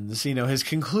actions. His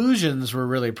conclusions were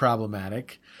really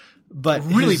problematic, but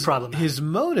his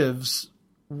motives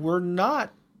were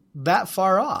not that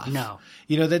far off. No.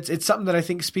 It's something that I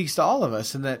think speaks to all of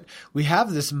us, and that we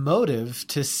have this motive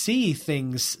to see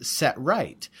things set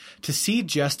right, to see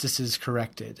justices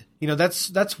corrected.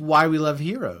 That's why we love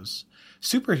heroes.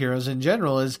 Superheroes in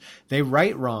general is they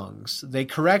right wrongs, they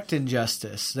correct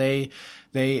injustice, they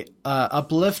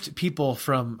uplift people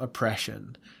from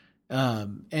oppression.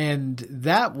 And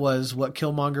that was what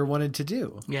Killmonger wanted to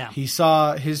do. Yeah. He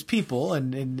saw his people,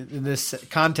 and in this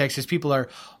context, his people are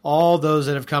all those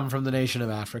that have come from the nation of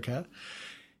Africa.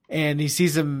 and he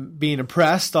sees them being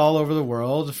oppressed all over the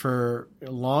world for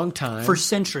a long time. For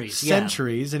centuries.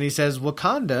 Centuries. And he says,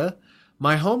 Wakanda,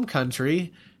 my home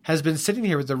country, has been sitting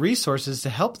here with the resources to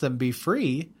help them be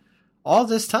free all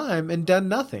this time and done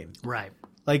nothing. Right.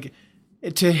 Like,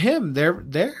 to him,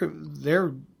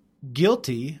 they're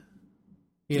guilty,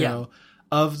 you know,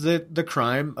 of the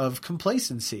crime of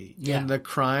complacency and the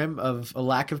crime of a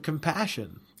lack of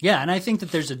compassion. Yeah, and I think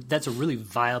that that's a really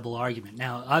viable argument.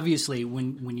 Now, obviously,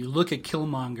 when you look at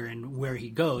Killmonger and where he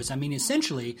goes, I mean,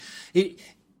 essentially,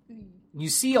 you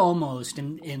see almost,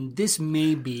 and this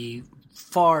may be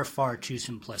far, far too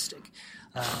simplistic,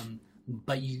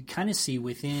 but you kind of see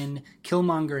within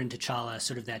Killmonger and T'Challa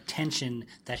sort of that tension,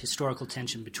 that historical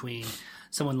tension between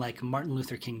someone like Martin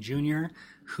Luther King Jr.,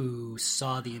 who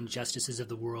saw the injustices of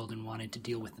the world and wanted to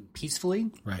deal with them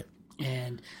peacefully, right,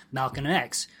 and Malcolm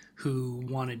X, who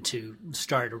wanted to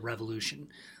start a revolution,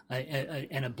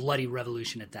 and a bloody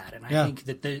revolution at that. And I think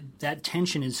that that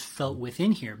tension is felt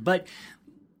within here. But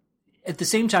at the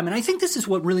same time, and I think this is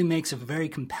what really makes a very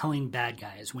compelling bad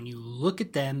guy, is when you look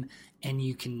at them and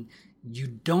you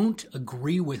don't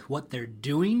agree with what they're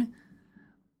doing,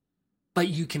 but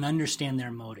you can understand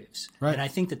their motives. Right. And I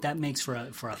think that makes for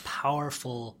a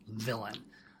powerful villain.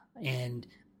 And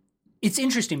it's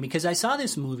interesting because I saw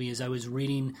this movie as I was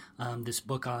reading this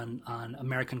book on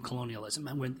American colonialism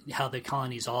and how the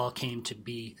colonies all came to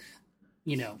be.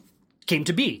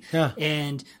 Yeah.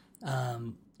 And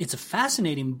it's a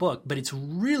fascinating book, but it's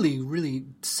really, really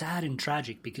sad and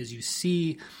tragic because you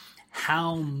see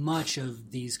how much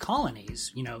of these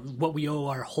colonies, what we owe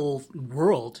our whole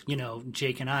world,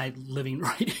 Jake and I living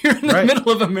right here in the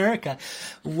middle of America,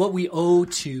 what we owe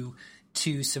to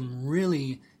some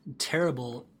really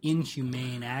terrible,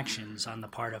 inhumane actions on the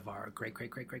part of our great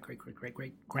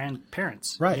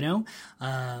grandparents, right?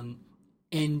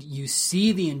 And you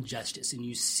see the injustice, and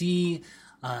you see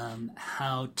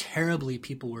how terribly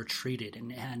people were treated,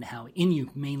 and how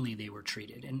inhumanely they were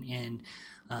treated, and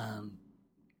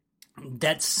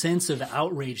that sense of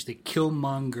outrage that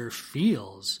Killmonger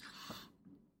feels.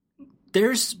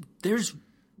 There's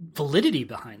validity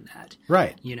behind that,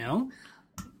 right?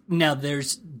 Now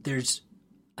there's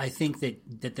I think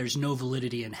that there's no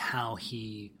validity in how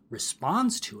he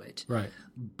responds to it. Right.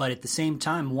 But at the same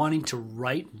time, wanting to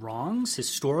right wrongs,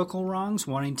 historical wrongs,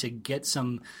 wanting to get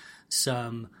some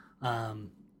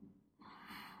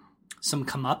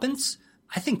comeuppance,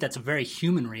 I think that's a very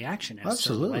human reaction. In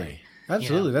Absolutely. A certain way.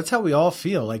 Absolutely. That's how we all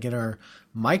feel, like in our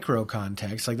micro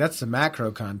context. Like that's the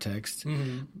macro context.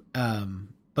 Mm-hmm.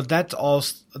 But that's all,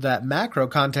 that macro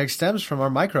context stems from our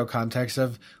micro context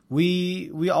of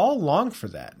we all long for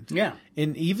that. Yeah.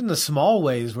 In even the small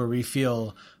ways where we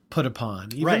feel put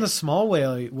upon, even the small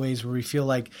ways where we feel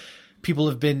like people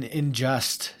have been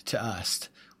unjust to us.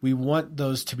 We want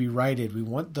those to be righted. We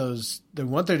want there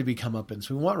to be comeuppance.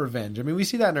 We want revenge. I mean, we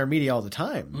see that in our media all the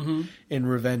time in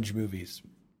revenge movies.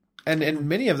 And in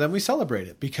many of them, we celebrate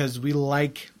it because we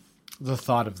like the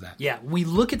thought of that. Yeah, we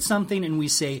look at something and we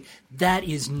say, that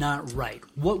is not right.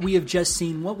 What we have just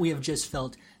seen, what we have just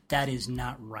felt, that is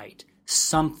not right.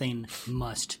 Something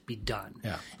must be done.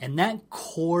 Yeah. And that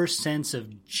core sense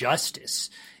of justice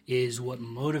is what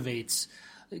motivates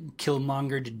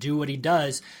Killmonger to do what he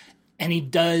does. And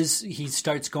he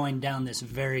starts going down this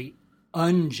very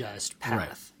unjust path.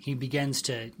 Right. He begins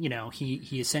to,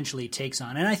 he essentially takes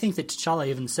on, and I think that T'Challa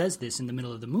even says this in the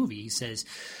middle of the movie. He says,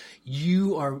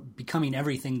 you are becoming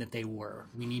everything that they were.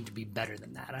 We need to be better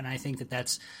than that. And I think that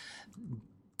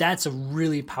that's a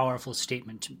really powerful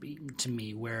statement to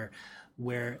me where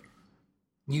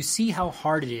you see how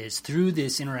hard it is through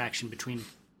this interaction between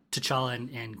T'Challa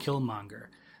and Killmonger,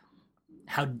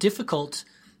 how difficult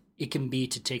it can be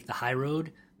to take the high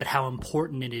road, but how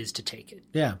important it is to take it.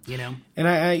 Yeah. And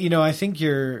I think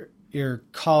your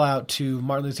call out to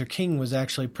Martin Luther King was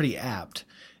actually pretty apt,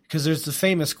 because there's the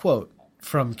famous quote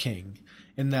from King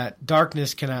in that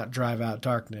darkness cannot drive out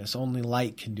darkness. Only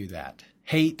light can do that.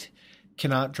 Hate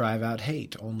cannot drive out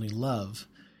hate. Only love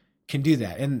can do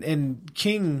that. And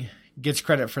King gets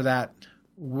credit for that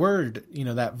word,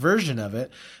 that version of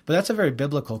it, but that's a very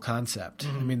biblical concept.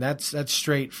 Mm-hmm. I mean, that's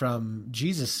straight from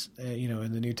Jesus,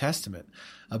 in the New Testament,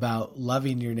 about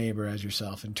loving your neighbor as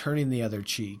yourself and turning the other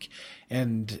cheek.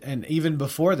 And even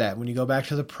before that, when you go back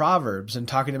to the Proverbs and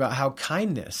talking about how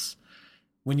kindness,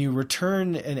 when you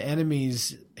return an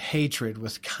enemy's hatred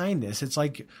with kindness, it's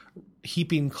like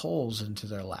heaping coals into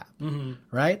their lap,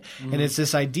 right? Mm-hmm. And it's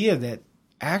this idea that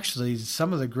actually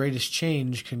some of the greatest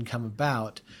change can come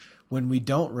about when we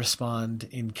don't respond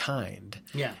in kind.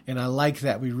 Yeah. And I like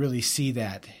that we really see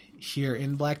that here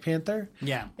in Black Panther.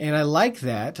 Yeah. And I like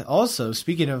that also,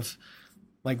 speaking of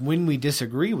like when we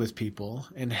disagree with people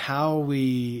and how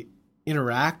we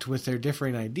interact with their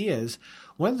differing ideas,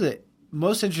 one of the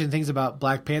most interesting things about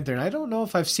Black Panther, and I don't know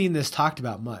if I've seen this talked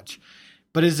about much,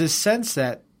 but is this sense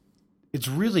that it's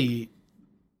really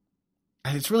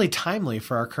timely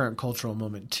for our current cultural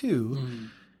moment too,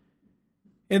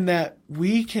 in that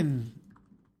we can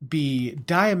be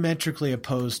diametrically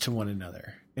opposed to one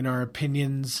another in our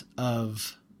opinions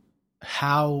of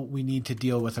how we need to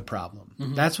deal with a problem.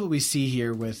 That's what we see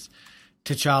here with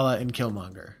T'Challa and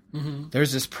Killmonger.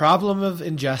 There's this problem of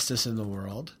injustice in the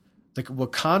world. The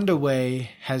Wakanda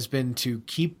way has been to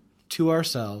keep to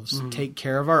ourselves, take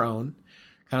care of our own,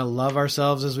 kind of love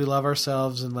ourselves as we love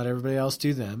ourselves and let everybody else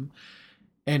do them.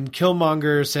 And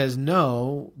Killmonger says,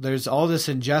 no, there's all this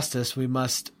injustice. We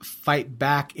must fight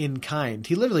back in kind.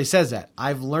 He literally says that.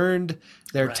 I've learned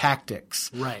their tactics.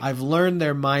 I've learned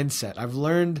their mindset. I've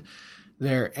learned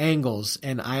their angles,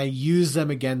 and I use them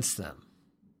against them.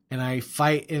 And I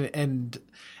fight, and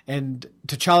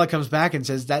T'Challa comes back and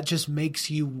says, that just makes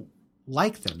you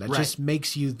like them. That just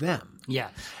makes you them. Yeah.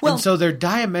 Well, and so they're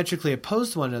diametrically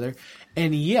opposed to one another.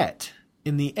 And yet,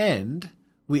 in the end,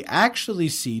 we actually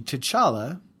see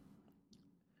T'Challa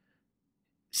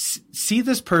see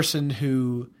this person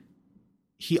who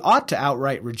he ought to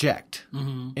outright reject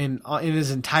in his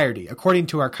entirety, according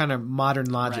to our kind of modern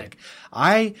logic.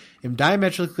 I am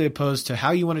diametrically opposed to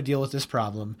how you want to deal with this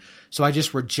problem, so I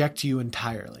just reject you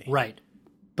entirely. Right.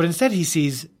 But instead he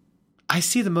sees, I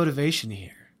see the motivation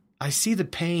here. I see the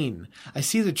pain. I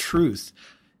see the truth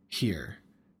here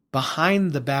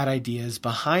behind the bad ideas,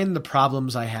 behind the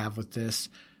problems I have with this.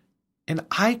 And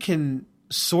I can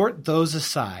sort those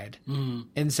aside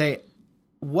and say,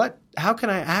 how can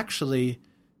I actually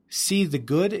see the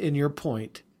good in your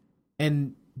point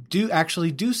and do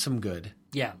some good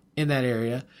in that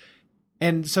area?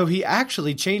 And so he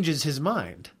actually changes his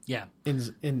mind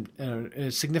in a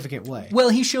significant way. Well,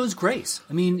 he shows grace.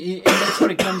 I mean, and that's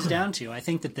what it comes down to. I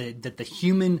think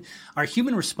that our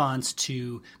human response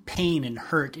to pain and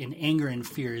hurt and anger and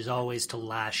fear is always to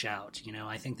lash out. You know,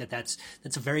 I think that's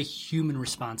a very human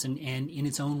response and in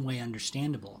its own way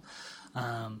understandable.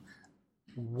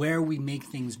 Where we make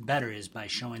things better is by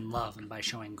showing love and by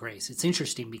showing grace. It's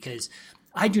interesting because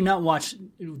I do not watch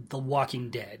The Walking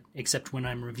Dead except when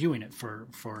I'm reviewing it for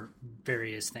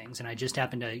various things. And I just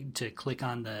happened to click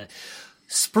on the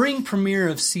spring premiere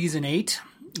of season 8,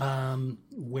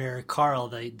 where Carl,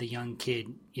 the young kid,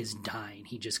 is dying.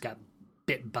 He just got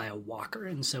bit by a walker,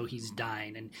 and so he's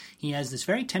dying. And he has this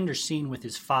very tender scene with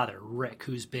his father, Rick,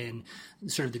 who's been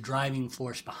sort of the driving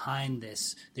force behind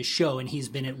this show. And he's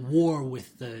been at war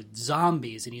with the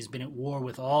zombies, and he's been at war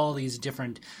with all these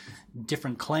different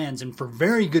clans, and for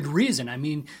very good reason. I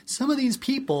mean, some of these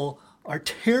people are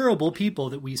terrible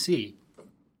people that we see.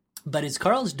 But as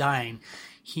Carl's dying,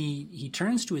 he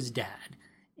turns to his dad,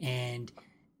 and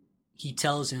he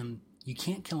tells him, "You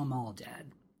can't kill them all,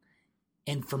 Dad."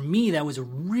 And for me, that was a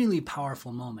really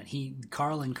powerful moment.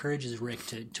 Carl encourages Rick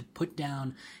to put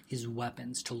down his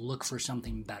weapons, to look for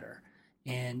something better.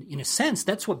 And in a sense,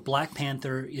 that's what Black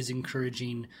Panther is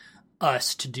encouraging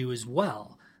us to do as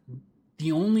well.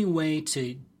 The only way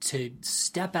to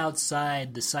step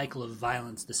outside the cycle of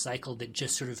violence, the cycle that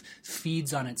just sort of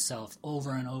feeds on itself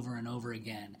over and over and over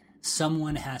again,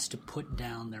 someone has to put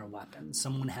down their weapons.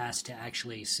 Someone has to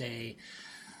actually say,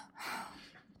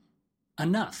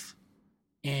 enough.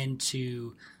 And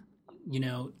to,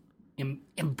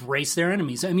 embrace their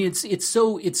enemies. I mean, it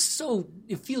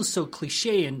feels so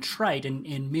cliche and trite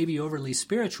and maybe overly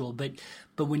spiritual, but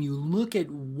when you look at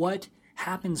what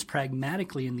happens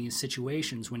pragmatically in these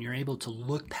situations, when you're able to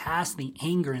look past the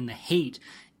anger and the hate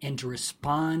and to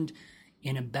respond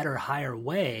in a better, higher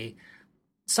way,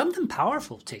 something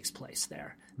powerful takes place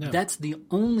there. No. That's the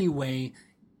only way.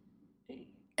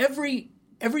 Every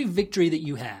victory that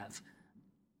you have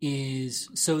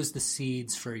sows the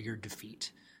seeds for your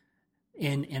defeat.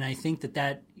 And I think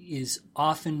that is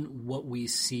often what we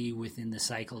see within the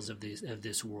cycles of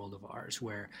this world of ours,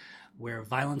 where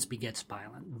violence begets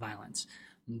violence.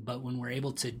 But when we're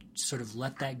able to sort of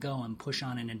let that go and push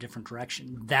on in a different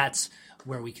direction, that's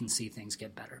where we can see things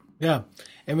get better. Yeah.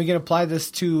 And we can apply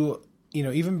this to,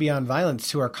 even beyond violence,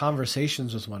 to our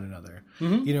conversations with one another.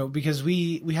 Mm-hmm. Because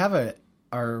we have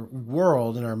our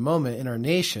world and our moment in our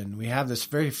nation, we have this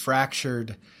very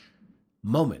fractured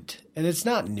moment. And it's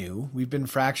not new. We've been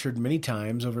fractured many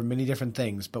times over many different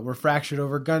things, but we're fractured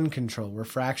over gun control. We're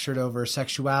fractured over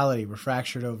sexuality. We're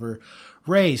fractured over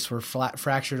race. We're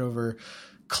fractured over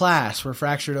class. We're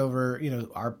fractured over,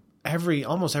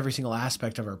 almost every single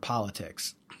aspect of our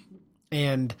politics.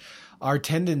 And our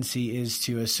tendency is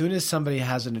to, as soon as somebody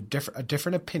has a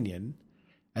different opinion,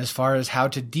 as far as how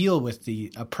to deal with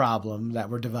a problem that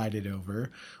we're divided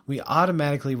over, we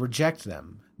automatically reject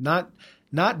them.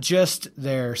 Not just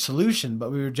their solution,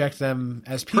 but we reject them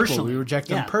as people. Personally, we reject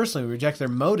them personally. We reject their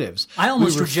motives. I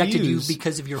almost rejected you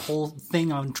because of your whole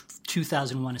thing on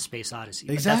 2001: A Space Odyssey.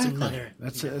 Exactly.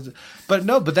 But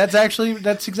but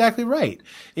that's exactly right.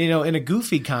 In a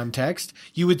goofy context,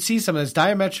 you would see someone that's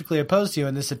diametrically opposed to you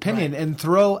in this opinion and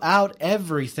throw out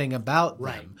everything about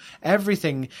them.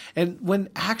 Everything. And when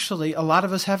actually a lot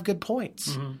of us have good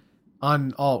points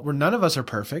where none of us are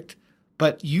perfect.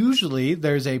 But usually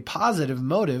there's a positive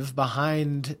motive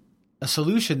behind a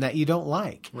solution that you don't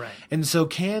like. Right. And so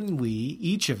can we,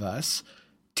 each of us,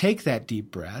 take that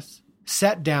deep breath,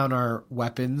 set down our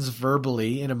weapons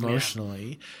verbally and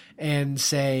emotionally, and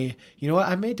say, you know what,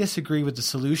 I may disagree with the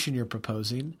solution you're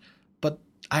proposing, but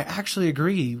I actually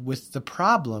agree with the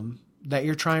problem that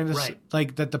you're trying to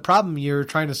that the problem you're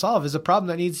trying to solve is a problem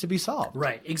that needs to be solved.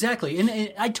 Right, exactly.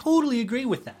 And I totally agree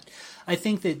with that. I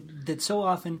think that so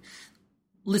often...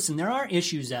 Listen, there are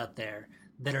issues out there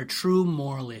that are true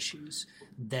moral issues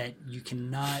that you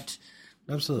cannot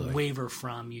waver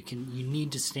from. You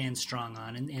need to stand strong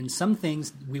on. And some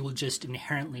things we will just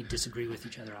inherently disagree with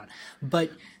each other on. But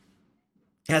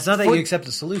it's not that you accept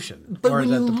the solution. But when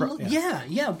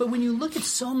but when you look at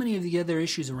so many of the other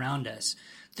issues around us,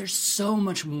 there's so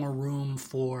much more room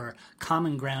for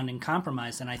common ground and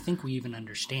compromise than I think we even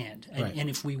understand.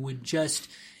 And if we would just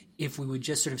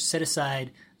sort of set aside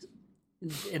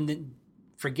and then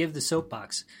forgive the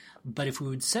soapbox, but if we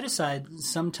would set aside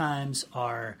sometimes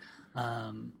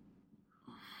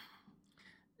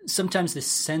sometimes this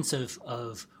sense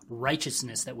of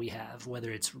righteousness that we have,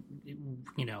 whether it's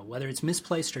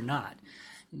misplaced or not,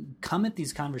 come at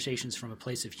these conversations from a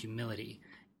place of humility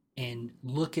and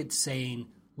look at saying,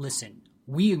 listen,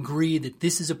 we agree that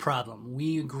this is a problem.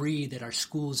 We agree that our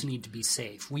schools need to be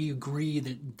safe. We agree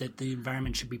that the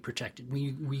environment should be protected.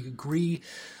 We agree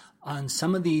on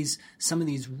some of these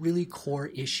really core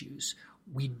issues.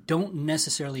 We don't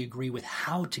necessarily agree with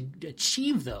how to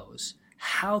achieve those.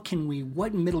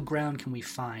 What middle ground can we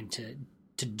find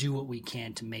to do what we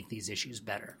can to make these issues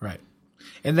better? Right.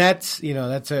 And that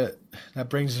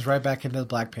brings us right back into the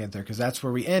Black Panther, because that's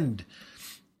where we end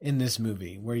in this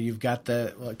movie, where you've got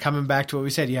coming back to what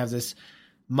we said, you have this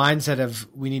mindset of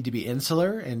we need to be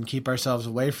insular and keep ourselves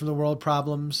away from the world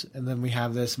problems. And then we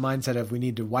have this mindset of we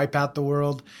need to wipe out the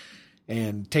world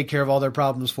and take care of all their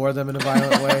problems for them in a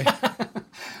violent way.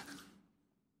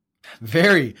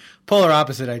 Very polar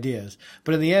opposite ideas.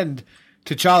 But in the end,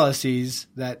 T'Challa sees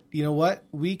that, you know what,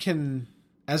 we can,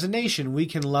 as a nation, we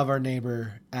can love our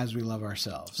neighbor as we love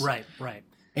ourselves. Right, right.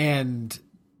 And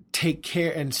take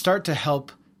care and start to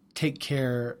help take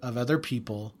care of other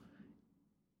people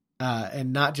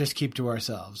and not just keep to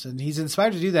ourselves. And he's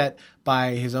inspired to do that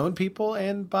by his own people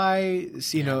and by,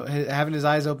 having his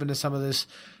eyes open to some of this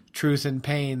truth and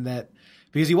pain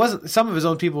because some of his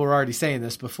own people were already saying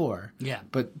this before. Yeah.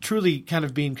 But truly kind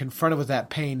of being confronted with that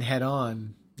pain head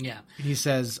on. Yeah. He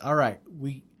says, all right,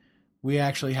 we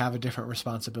actually have a different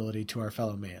responsibility to our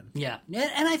fellow man. Yeah.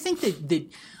 And I think that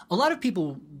a lot of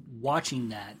people watching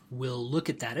that will look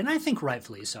at that, and I think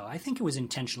rightfully so. I think it was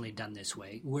intentionally done this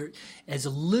way, where as a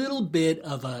little bit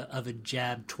of a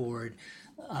jab toward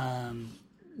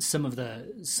some of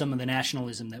the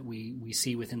nationalism that we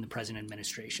see within the present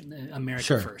administration,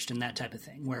 America First, and that type of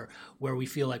thing, where we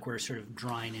feel like we're sort of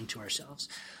drawing into ourselves.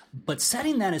 But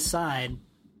setting that aside,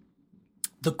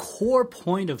 the core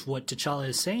point of what T'Challa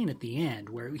is saying at the end,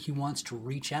 where he wants to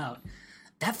reach out,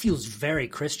 that feels very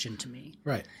Christian to me.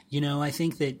 Right. I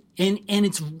think that, and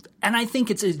I think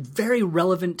it's very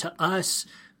relevant to us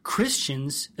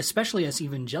Christians, especially us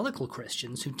evangelical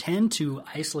Christians who tend to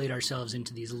isolate ourselves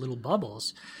into these little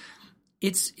bubbles.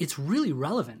 It's really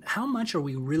relevant. How much are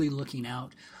we really looking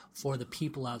out for the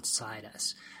people outside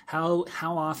us? How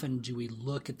often do we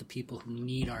look at the people who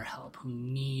need our help, who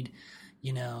need,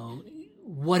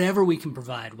 whatever we can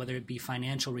provide, whether it be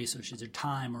financial resources or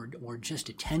time or just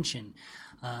attention?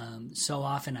 So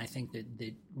often I think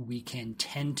that we can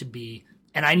tend to be,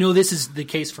 and I know this is the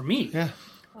case for me. Yeah.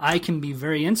 I can be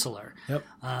very insular. Yep.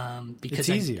 Because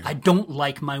I don't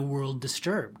like my world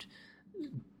disturbed.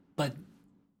 But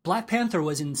Black Panther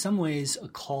was in some ways a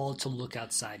call to look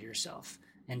outside yourself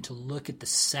and to look at the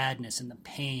sadness and the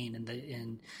pain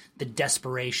and the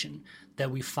desperation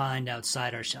that we find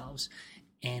outside ourselves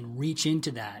and reach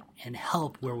into that and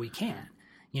help where we can.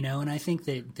 And I think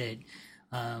that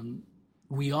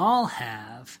we all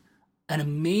have an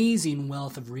amazing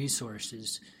wealth of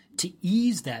resources to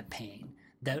ease that pain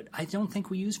that I don't think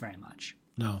we use very much.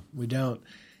 No, we don't.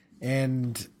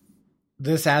 And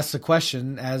this asks the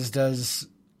question, as does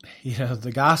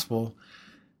the gospel,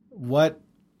 what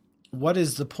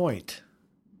is the point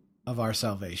of our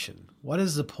salvation? What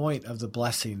is the point of the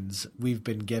blessings we've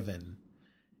been given?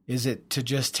 Is it to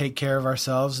just take care of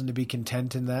ourselves and to be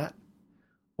content in that?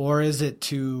 Or is it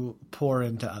to pour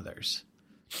into others?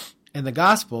 And the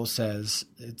gospel says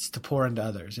it's to pour into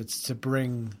others. It's to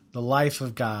bring the life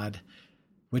of God,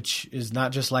 which is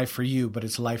not just life for you, but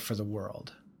it's life for the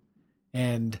world.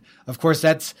 And of course,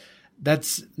 that's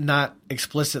not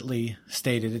explicitly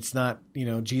stated. It's not,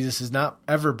 Jesus is not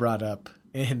ever brought up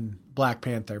in Black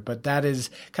Panther, but that is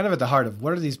kind of at the heart of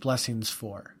what are these blessings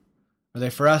for? Are they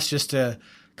for us just to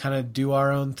kind of do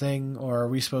our own thing, or are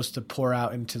we supposed to pour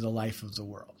out into the life of the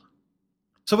world?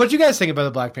 So what did you guys think about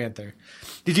the Black Panther?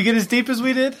 Did you get as deep as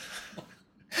we did?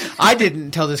 I didn't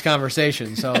until this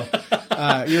conversation, so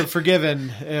you're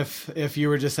forgiven if you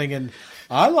were just thinking,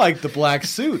 I like the black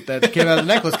suit that came out of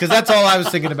the necklace, because that's all I was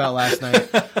thinking about last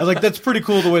night. I was like, that's pretty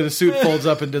cool the way the suit folds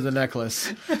up into the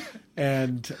necklace.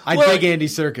 And I dig Andy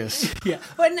Serkis. Yeah,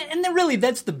 and then really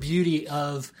that's the beauty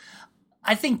of,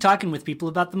 I think, talking with people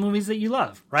about the movies that you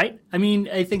love, right? I mean,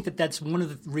 I think that's one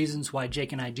of the reasons why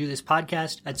Jake and I do this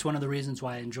podcast. That's one of the reasons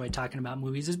why I enjoy talking about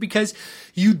movies, is because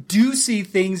you do see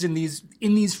things in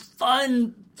these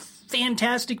fun,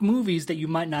 fantastic movies that you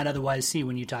might not otherwise see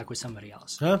when you talk with somebody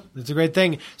else. Yeah, it's a great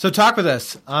thing. So talk with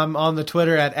us. I'm on the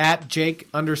Twitter at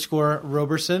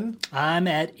Jake_Roberson. I'm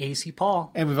at AC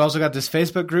Paul. And we've also got this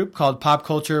Facebook group called Pop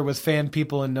Culture with Fan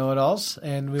People and Know-It-Alls.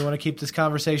 And we want to keep this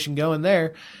conversation going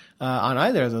there on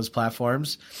either of those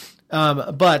platforms.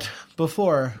 But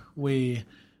before we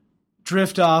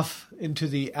drift off into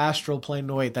the astral plane,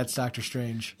 no, wait, that's Doctor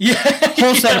Strange. Yeah.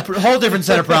 Whole different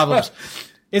set of problems.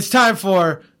 It's time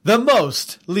for the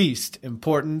most least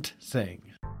important thing.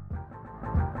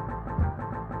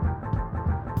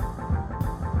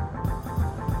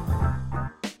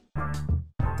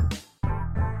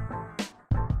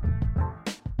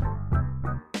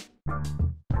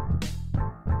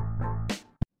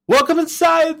 Welcome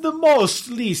inside the most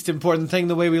least important thing,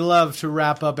 the way we love to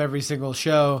wrap up every single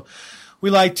show. We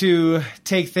like to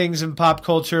take things in pop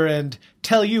culture and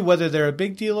tell you whether they're a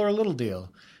big deal or a little deal.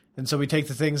 And so we take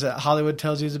the things that Hollywood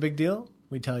tells you is a big deal.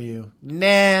 We tell you,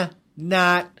 nah,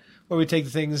 not. Or we take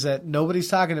the things that nobody's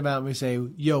talking about and we say,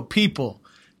 yo, people,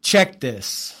 check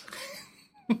this.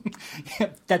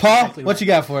 That's Paul, exactly right. What you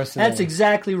got for us today? That's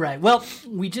exactly right. Well,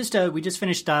 we just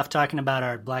finished off talking about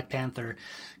our Black Panther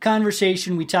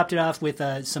conversation. We topped it off with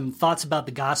some thoughts about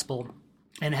the gospel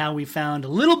and how we found a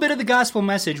little bit of the gospel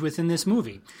message within this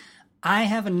movie. I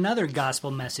have another gospel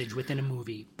message within a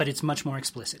movie, but it's much more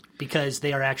explicit because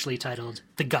they are actually titled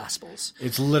The Gospels.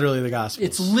 It's literally the Gospels.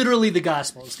 It's literally the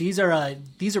Gospels. These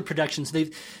are productions.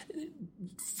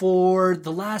 For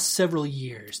the last several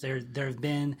years, there have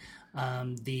been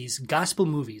these gospel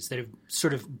movies that have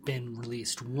sort of been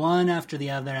released one after the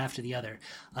other,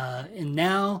 and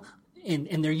now.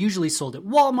 And they're usually sold at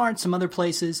Walmart, some other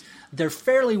places. They're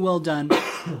fairly well done.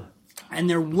 And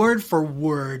they're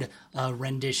word-for-word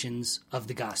renditions of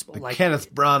the gospel. The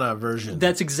Kenneth Branagh version.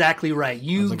 That's exactly right.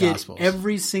 You get Gospels.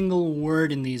 every single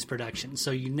word in these productions,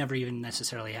 so you never even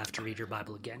necessarily have to read your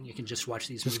Bible again. You can just watch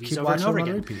these movies over and over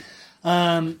again. Repeat.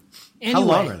 Anyway, How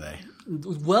long are they?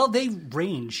 Well, they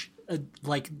range.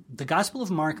 Like the Gospel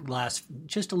of Mark lasts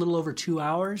just a little over 2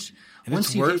 hours. And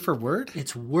it's word for word?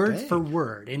 It's word for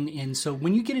word. And so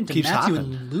when you get into Matthew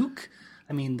and Luke,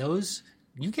 I mean, those,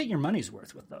 you get your money's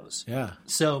worth with those. Yeah.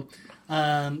 So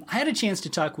I had a chance to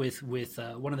talk with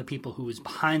one of the people who was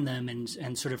behind them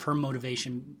and sort of her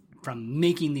motivation from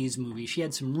making these movies. She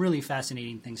had some really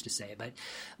fascinating things to say.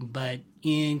 But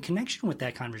in connection with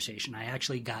that conversation, I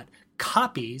actually got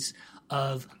copies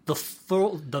of the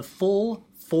full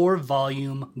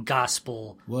 4-volume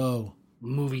gospel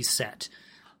movie set.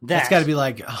 That's got to be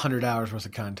like 100 hours worth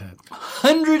of content.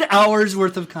 100 hours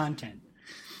worth of content.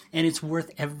 And it's worth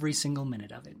every single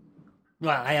minute of it.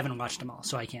 Well, I haven't watched them all,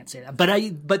 so I can't say that.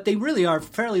 But they really are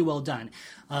fairly well done.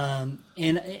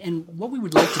 And what we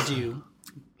would like to do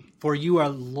for you, our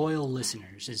loyal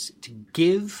listeners, is to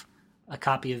give a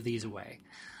copy of these away.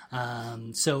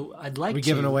 So I'd like to... We're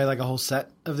giving away like a whole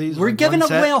set of these? We're giving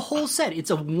away a whole set. It's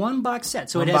a one-box set.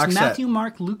 So it has Matthew,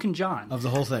 Mark, Luke, and John. Of the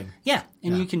whole thing. Yeah.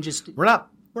 And you can just... We're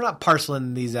not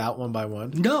parceling these out one by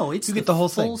one. No, it's you get the whole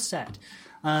full thing. set.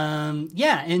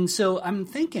 Yeah, and so I'm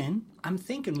thinking,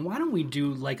 why don't we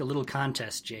do like a little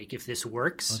contest, Jake, if this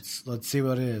works? Let's see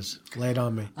what it is. Lay it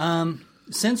on me.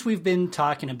 Since we've been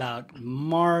talking about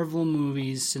Marvel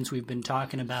movies, since we've been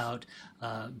talking about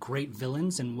great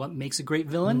villains and what makes a great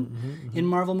villain in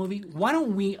Marvel movie, why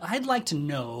don't we? I'd like to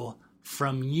know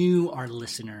from you, our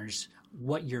listeners,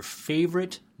 what your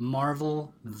favorite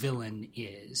Marvel villain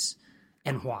is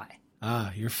and why.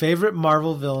 Your favorite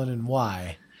Marvel villain and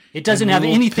why. It doesn't have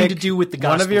anything to do with the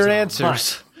Gospels. One of your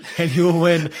answers, and you will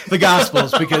win the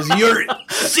Gospels because you're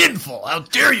sinful. How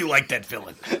dare you like that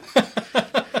villain?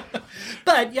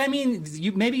 But, I mean,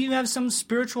 maybe you have some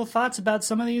spiritual thoughts about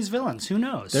some of these villains. Who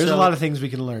knows? There's a lot of things we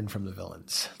can learn from the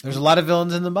villains. There's a lot of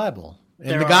villains in the Bible.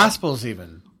 In the Gospels,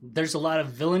 even. There's a lot of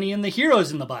villainy in the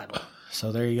heroes in the Bible.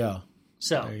 So there you go.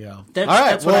 So there you go. All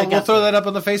right, that's what I got. We'll throw that up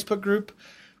on the Facebook group.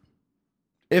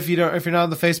 If you're not on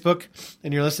the Facebook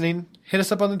and you're listening, hit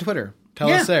us up on the Twitter. Tell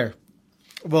us there.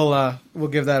 We'll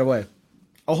give that away.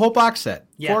 A whole box set.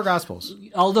 4 Gospels.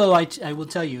 Although I will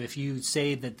tell you, if you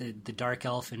say that the dark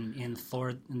elf in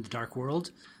Thor in the Dark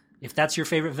World, if that's your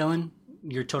favorite villain,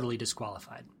 you're totally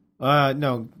disqualified.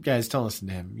 No, guys, don't listen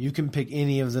to him. You can pick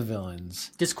any of the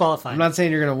villains. Disqualified. I'm not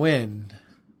saying you're going to win,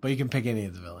 but you can pick any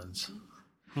of the villains.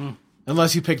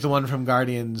 Unless you pick the one from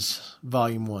Guardians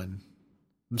Volume 1.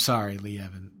 I'm sorry, Lee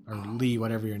Evans. Or Lee,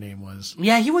 whatever your name was.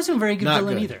 Yeah, he wasn't a very good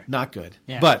villain either. Not good.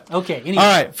 Yeah. But, okay, anyway. All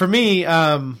right, for me,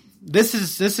 this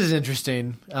is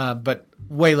interesting, but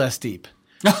way less deep.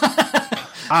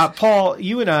 Paul,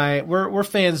 you and I, we're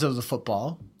fans of the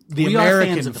football. We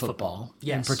American are fans of football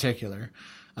in particular.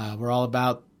 We're all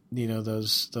about,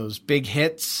 those big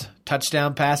hits,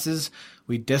 touchdown passes.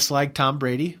 We dislike Tom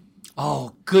Brady.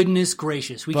 Oh, goodness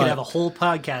gracious. We could have a whole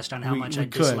podcast on how much I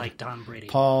dislike Tom Brady.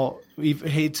 Paul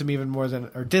hates him even more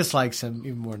than, or dislikes him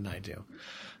even more than I do.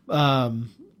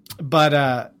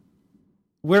 But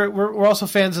we're also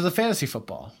fans of the fantasy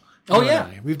football. Oh,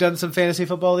 yeah. We've done some fantasy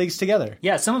football leagues together.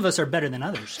 Yeah, some of us are better than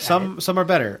others. Some are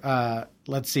better.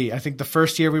 Let's see. I think the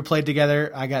first year we played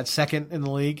together, I got second in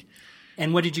the league.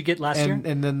 And what did you get last year?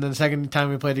 And then the second time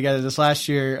we played together this last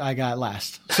year, I got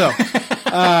last. So,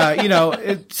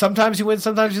 sometimes you win,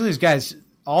 sometimes you lose. Guys,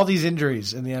 all these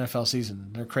injuries in the NFL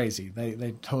season, they're crazy.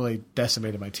 They totally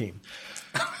decimated my team.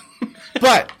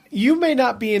 But you may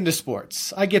not be into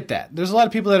sports. I get that. There's a lot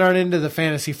of people that aren't into the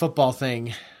fantasy football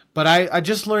thing. But I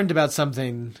just learned about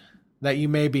something that you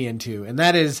may be into, and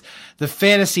that is the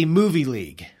Fantasy Movie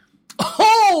League.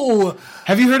 Oh!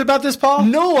 Have you heard about this, Paul?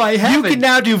 No, I haven't. You can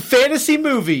now do fantasy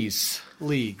movies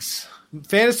leagues.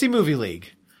 Fantasy Movie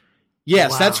League.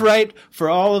 Yes, That's right. For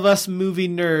all of us movie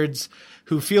nerds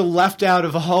who feel left out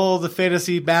of all the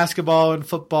fantasy basketball and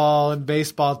football and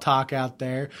baseball talk out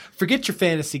there, forget your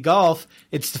fantasy golf.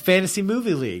 It's the Fantasy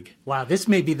Movie League. Wow, this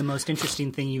may be the most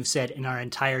interesting thing you've said in our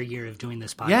entire year of doing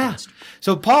this podcast. Yeah.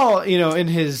 So Paul, in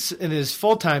his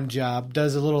full-time job,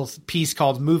 does a little piece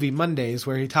called Movie Mondays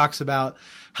where he talks about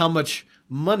how much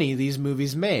money these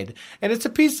movies made. And it's a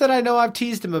piece that I know I've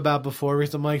teased him about before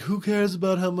because I'm like, who cares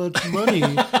about how much money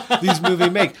these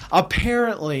movies make?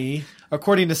 Apparently,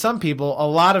 according to some people, a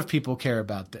lot of people care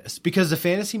about this because the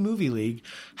Fantasy Movie League,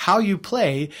 how you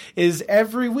play is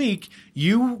every week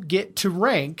you get to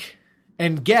rank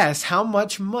and guess how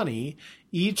much money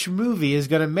each movie is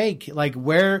going to make. Like,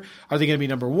 where are they going to be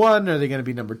number 1? Are they going to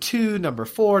be number 2, number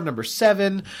 4, number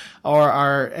 7?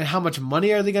 And how much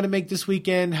money are they going to make this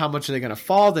weekend? How much are they going to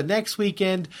fall the next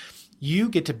weekend? You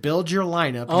get to build your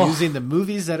lineup using the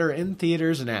movies that are in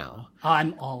theaters now.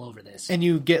 I'm all over this. And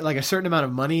you get like a certain amount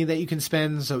of money that you can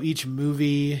spend. So each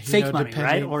movie, fake money,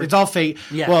 right? Or it's all fake.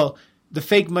 Yeah. Well, the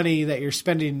fake money that you're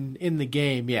spending in the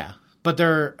game, yeah. But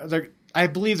I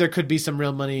believe there could be some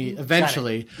real money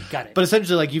eventually. Got it. But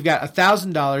essentially, like, you've got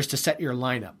 $1,000 to set your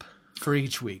lineup for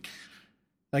each week.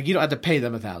 Like, you don't have to pay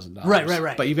them $1,000.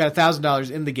 Right. But you've got $1,000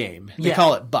 in the game. They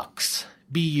call it bucks,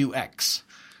 B-U-X,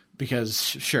 because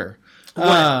sure.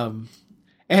 And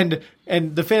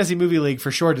the Fantasy Movie League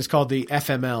for short is called the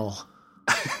FML,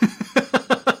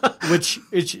 which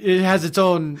it has its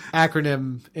own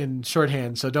acronym in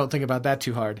shorthand. So don't think about that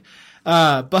too hard.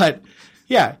 But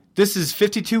yeah. This is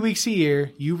 52 weeks a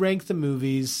year. You rank the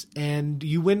movies and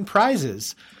you win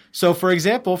prizes. So, for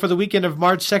example, for the weekend of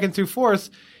March 2nd through 4th,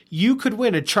 you could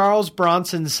win a Charles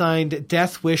Bronson signed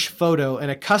Death Wish photo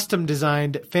and a custom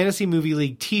designed Fantasy Movie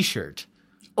League t-shirt.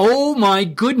 Oh my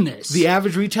goodness. The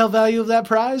average retail value of that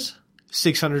prize?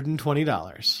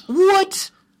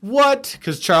 $620. What?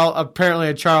 Because apparently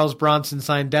a Charles Bronson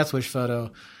signed Death Wish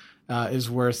photo is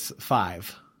worth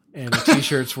 $5. And a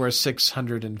t-shirt's worth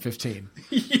 $615.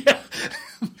 Yeah.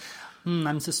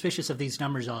 I'm suspicious of these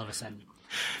numbers all of a sudden.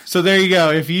 So there you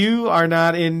go. If you are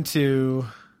not into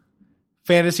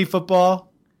fantasy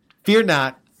football, fear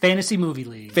not. Fantasy Movie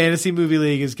League. Fantasy Movie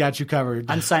League has got you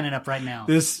covered. I'm signing up right now.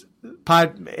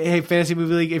 Hey, Fantasy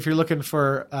Movie League, if you're looking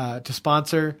for to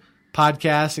sponsor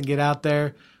podcasts and get out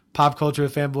there, Pop Culture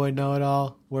with Fanboy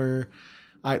Know-It-All,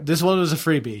 this one was a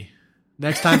freebie.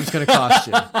 Next time it's going to cost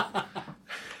you.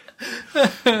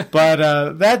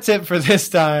 But that's it for this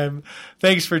time.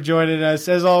 Thanks for joining us.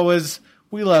 As always,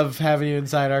 we love having you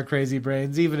inside our crazy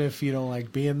brains, even if you don't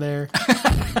like being there.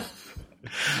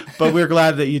 But we're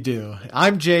glad that you do.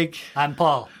 I'm Jake. I'm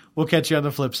Paul. We'll catch you on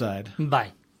the flip side.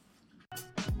 Bye.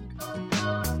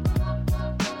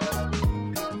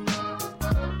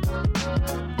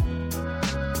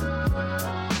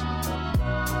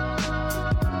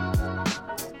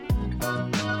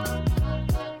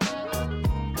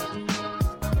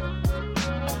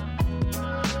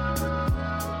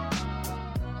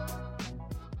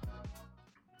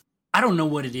 I don't know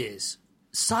what it is.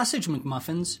 Sausage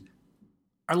McMuffins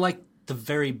are like the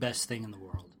very best thing in the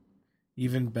world.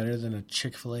 Even better than a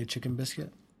Chick-fil-A chicken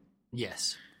biscuit?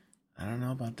 Yes. I don't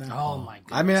know about that. Oh, my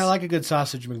goodness. I mean, I like a good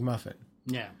sausage McMuffin.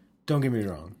 Yeah. Don't get me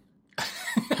wrong.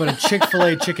 But a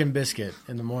Chick-fil-A chicken biscuit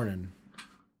in the morning.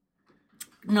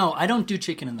 No, I don't do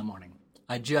chicken in the morning.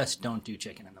 I just don't do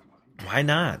chicken in the morning. Why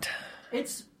not?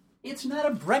 It's not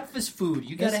a breakfast food.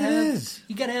 You gotta Yes, it is.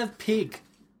 You gotta have pig.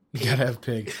 You gotta have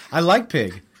pig. I like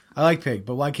pig,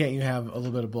 but why can't you have a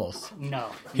little bit of both? No.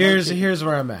 Here's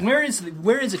where I'm at. Where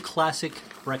is a classic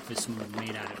breakfast meal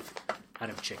made out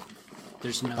of chicken?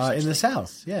 There's no such In the thing.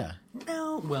 South, yeah.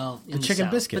 No, well, in the chicken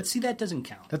South. biscuit. But see, that doesn't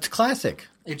count. That's classic.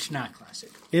 It's not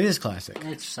classic. It is classic.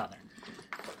 It's Southern.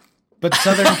 But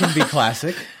Southern can be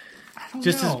classic. I don't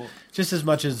Just know. as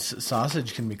much as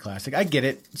sausage can be classic. I get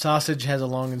it. Sausage has a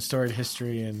long and storied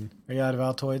history. And are you out of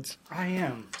Altoids? I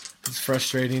am. It's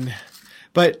frustrating.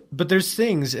 But there's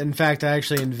things. In fact, I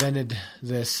actually invented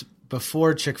this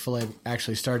before Chick-fil-A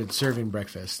actually started serving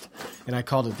breakfast, and I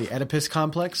called it the Oedipus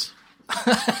Complex.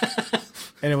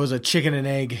 And it was a chicken and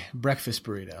egg breakfast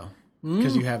burrito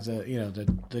because you have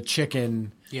the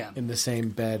chicken in the same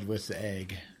bed with the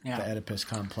egg. Yeah. The Oedipus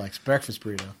Complex breakfast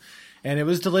burrito. And it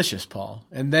was delicious, Paul.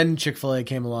 And then Chick-fil-A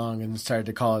came along and started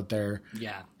to call it their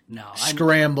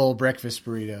scramble breakfast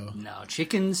burrito. No,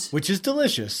 chickens. Which is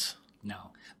delicious. No.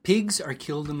 Pigs are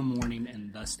killed in the morning,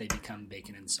 and thus they become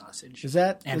bacon and sausage. Is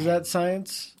that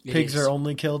science? Pigs are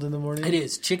only killed in the morning? It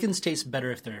is. Chickens taste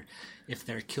better if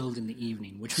they're killed in the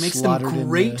evening, which makes Slaughtered them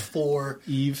great for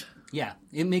Eve. Yeah,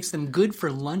 it makes them good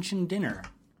for lunch and dinner,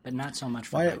 but not so much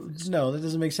for breakfast. No, that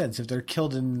doesn't make sense. If they're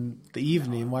killed in the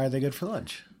evening, why are they good for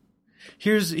lunch?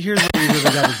 Here's what we really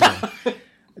got to do.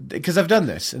 Because I've done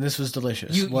this, and this was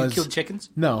delicious. You killed chickens?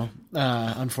 No,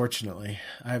 unfortunately.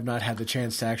 I have not had the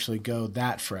chance to actually go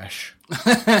that fresh,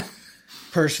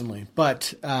 personally.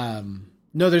 But,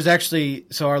 no, there's actually...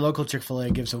 So our local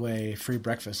Chick-fil-A gives away free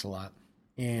breakfast a lot.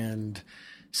 And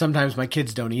sometimes my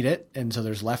kids don't eat it, and so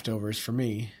there's leftovers for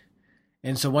me.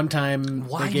 And so one time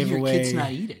Why they gave do your away... kids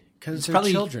not eat it? Because they're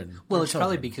children. Well, They're it's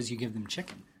probably children. because you give them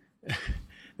chicken.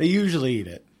 They usually eat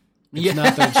it. It's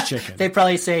not that it's chicken. They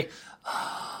probably say...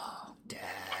 Oh, Dad,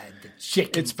 the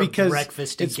chicken for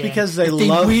breakfast again. It's because they if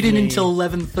love me. They waited until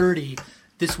 11:30.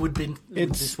 This would have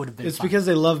been It's fine. because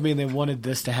they love me and they wanted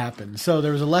this to happen. So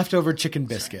there was a leftover chicken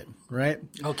biscuit, right?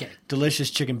 Okay. Delicious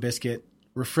chicken biscuit,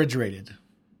 refrigerated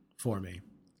for me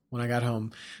when I got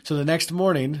home. So the next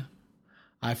morning,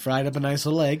 I fried up a nice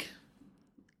little egg,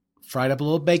 fried up a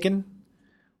little bacon,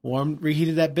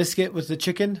 reheated that biscuit with the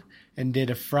chicken, and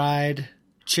did a fried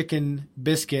chicken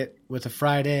biscuit with a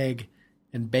fried egg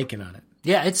and bacon on it.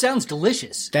 Yeah, it sounds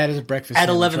delicious. That is a breakfast At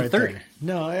sandwich 11:30. right there.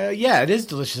 No, yeah, it is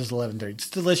delicious at 11:30. It's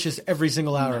delicious every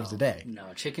single hour of the day. No,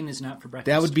 chicken is not for breakfast.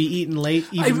 That would be eaten late,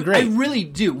 even great. I really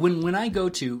do. When I go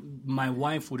to, my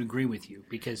wife would agree with you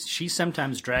because she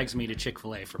sometimes drags me to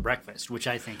Chick-fil-A for breakfast, which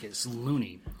I think is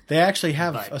loony. They actually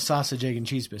have a sausage, egg, and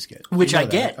cheese biscuit. Which You know I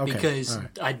get that. Okay. because All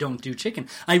right. I don't do chicken.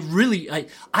 I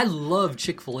love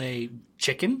Chick-fil-A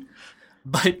chicken,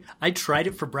 but I tried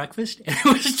it for breakfast and it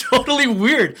was totally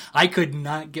weird. I could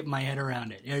not get my head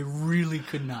around it. I really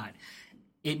could not.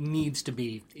 It needs to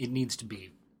be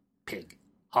pig,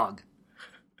 hog,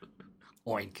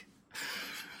 oink.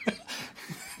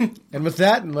 And with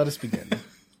that, let us begin.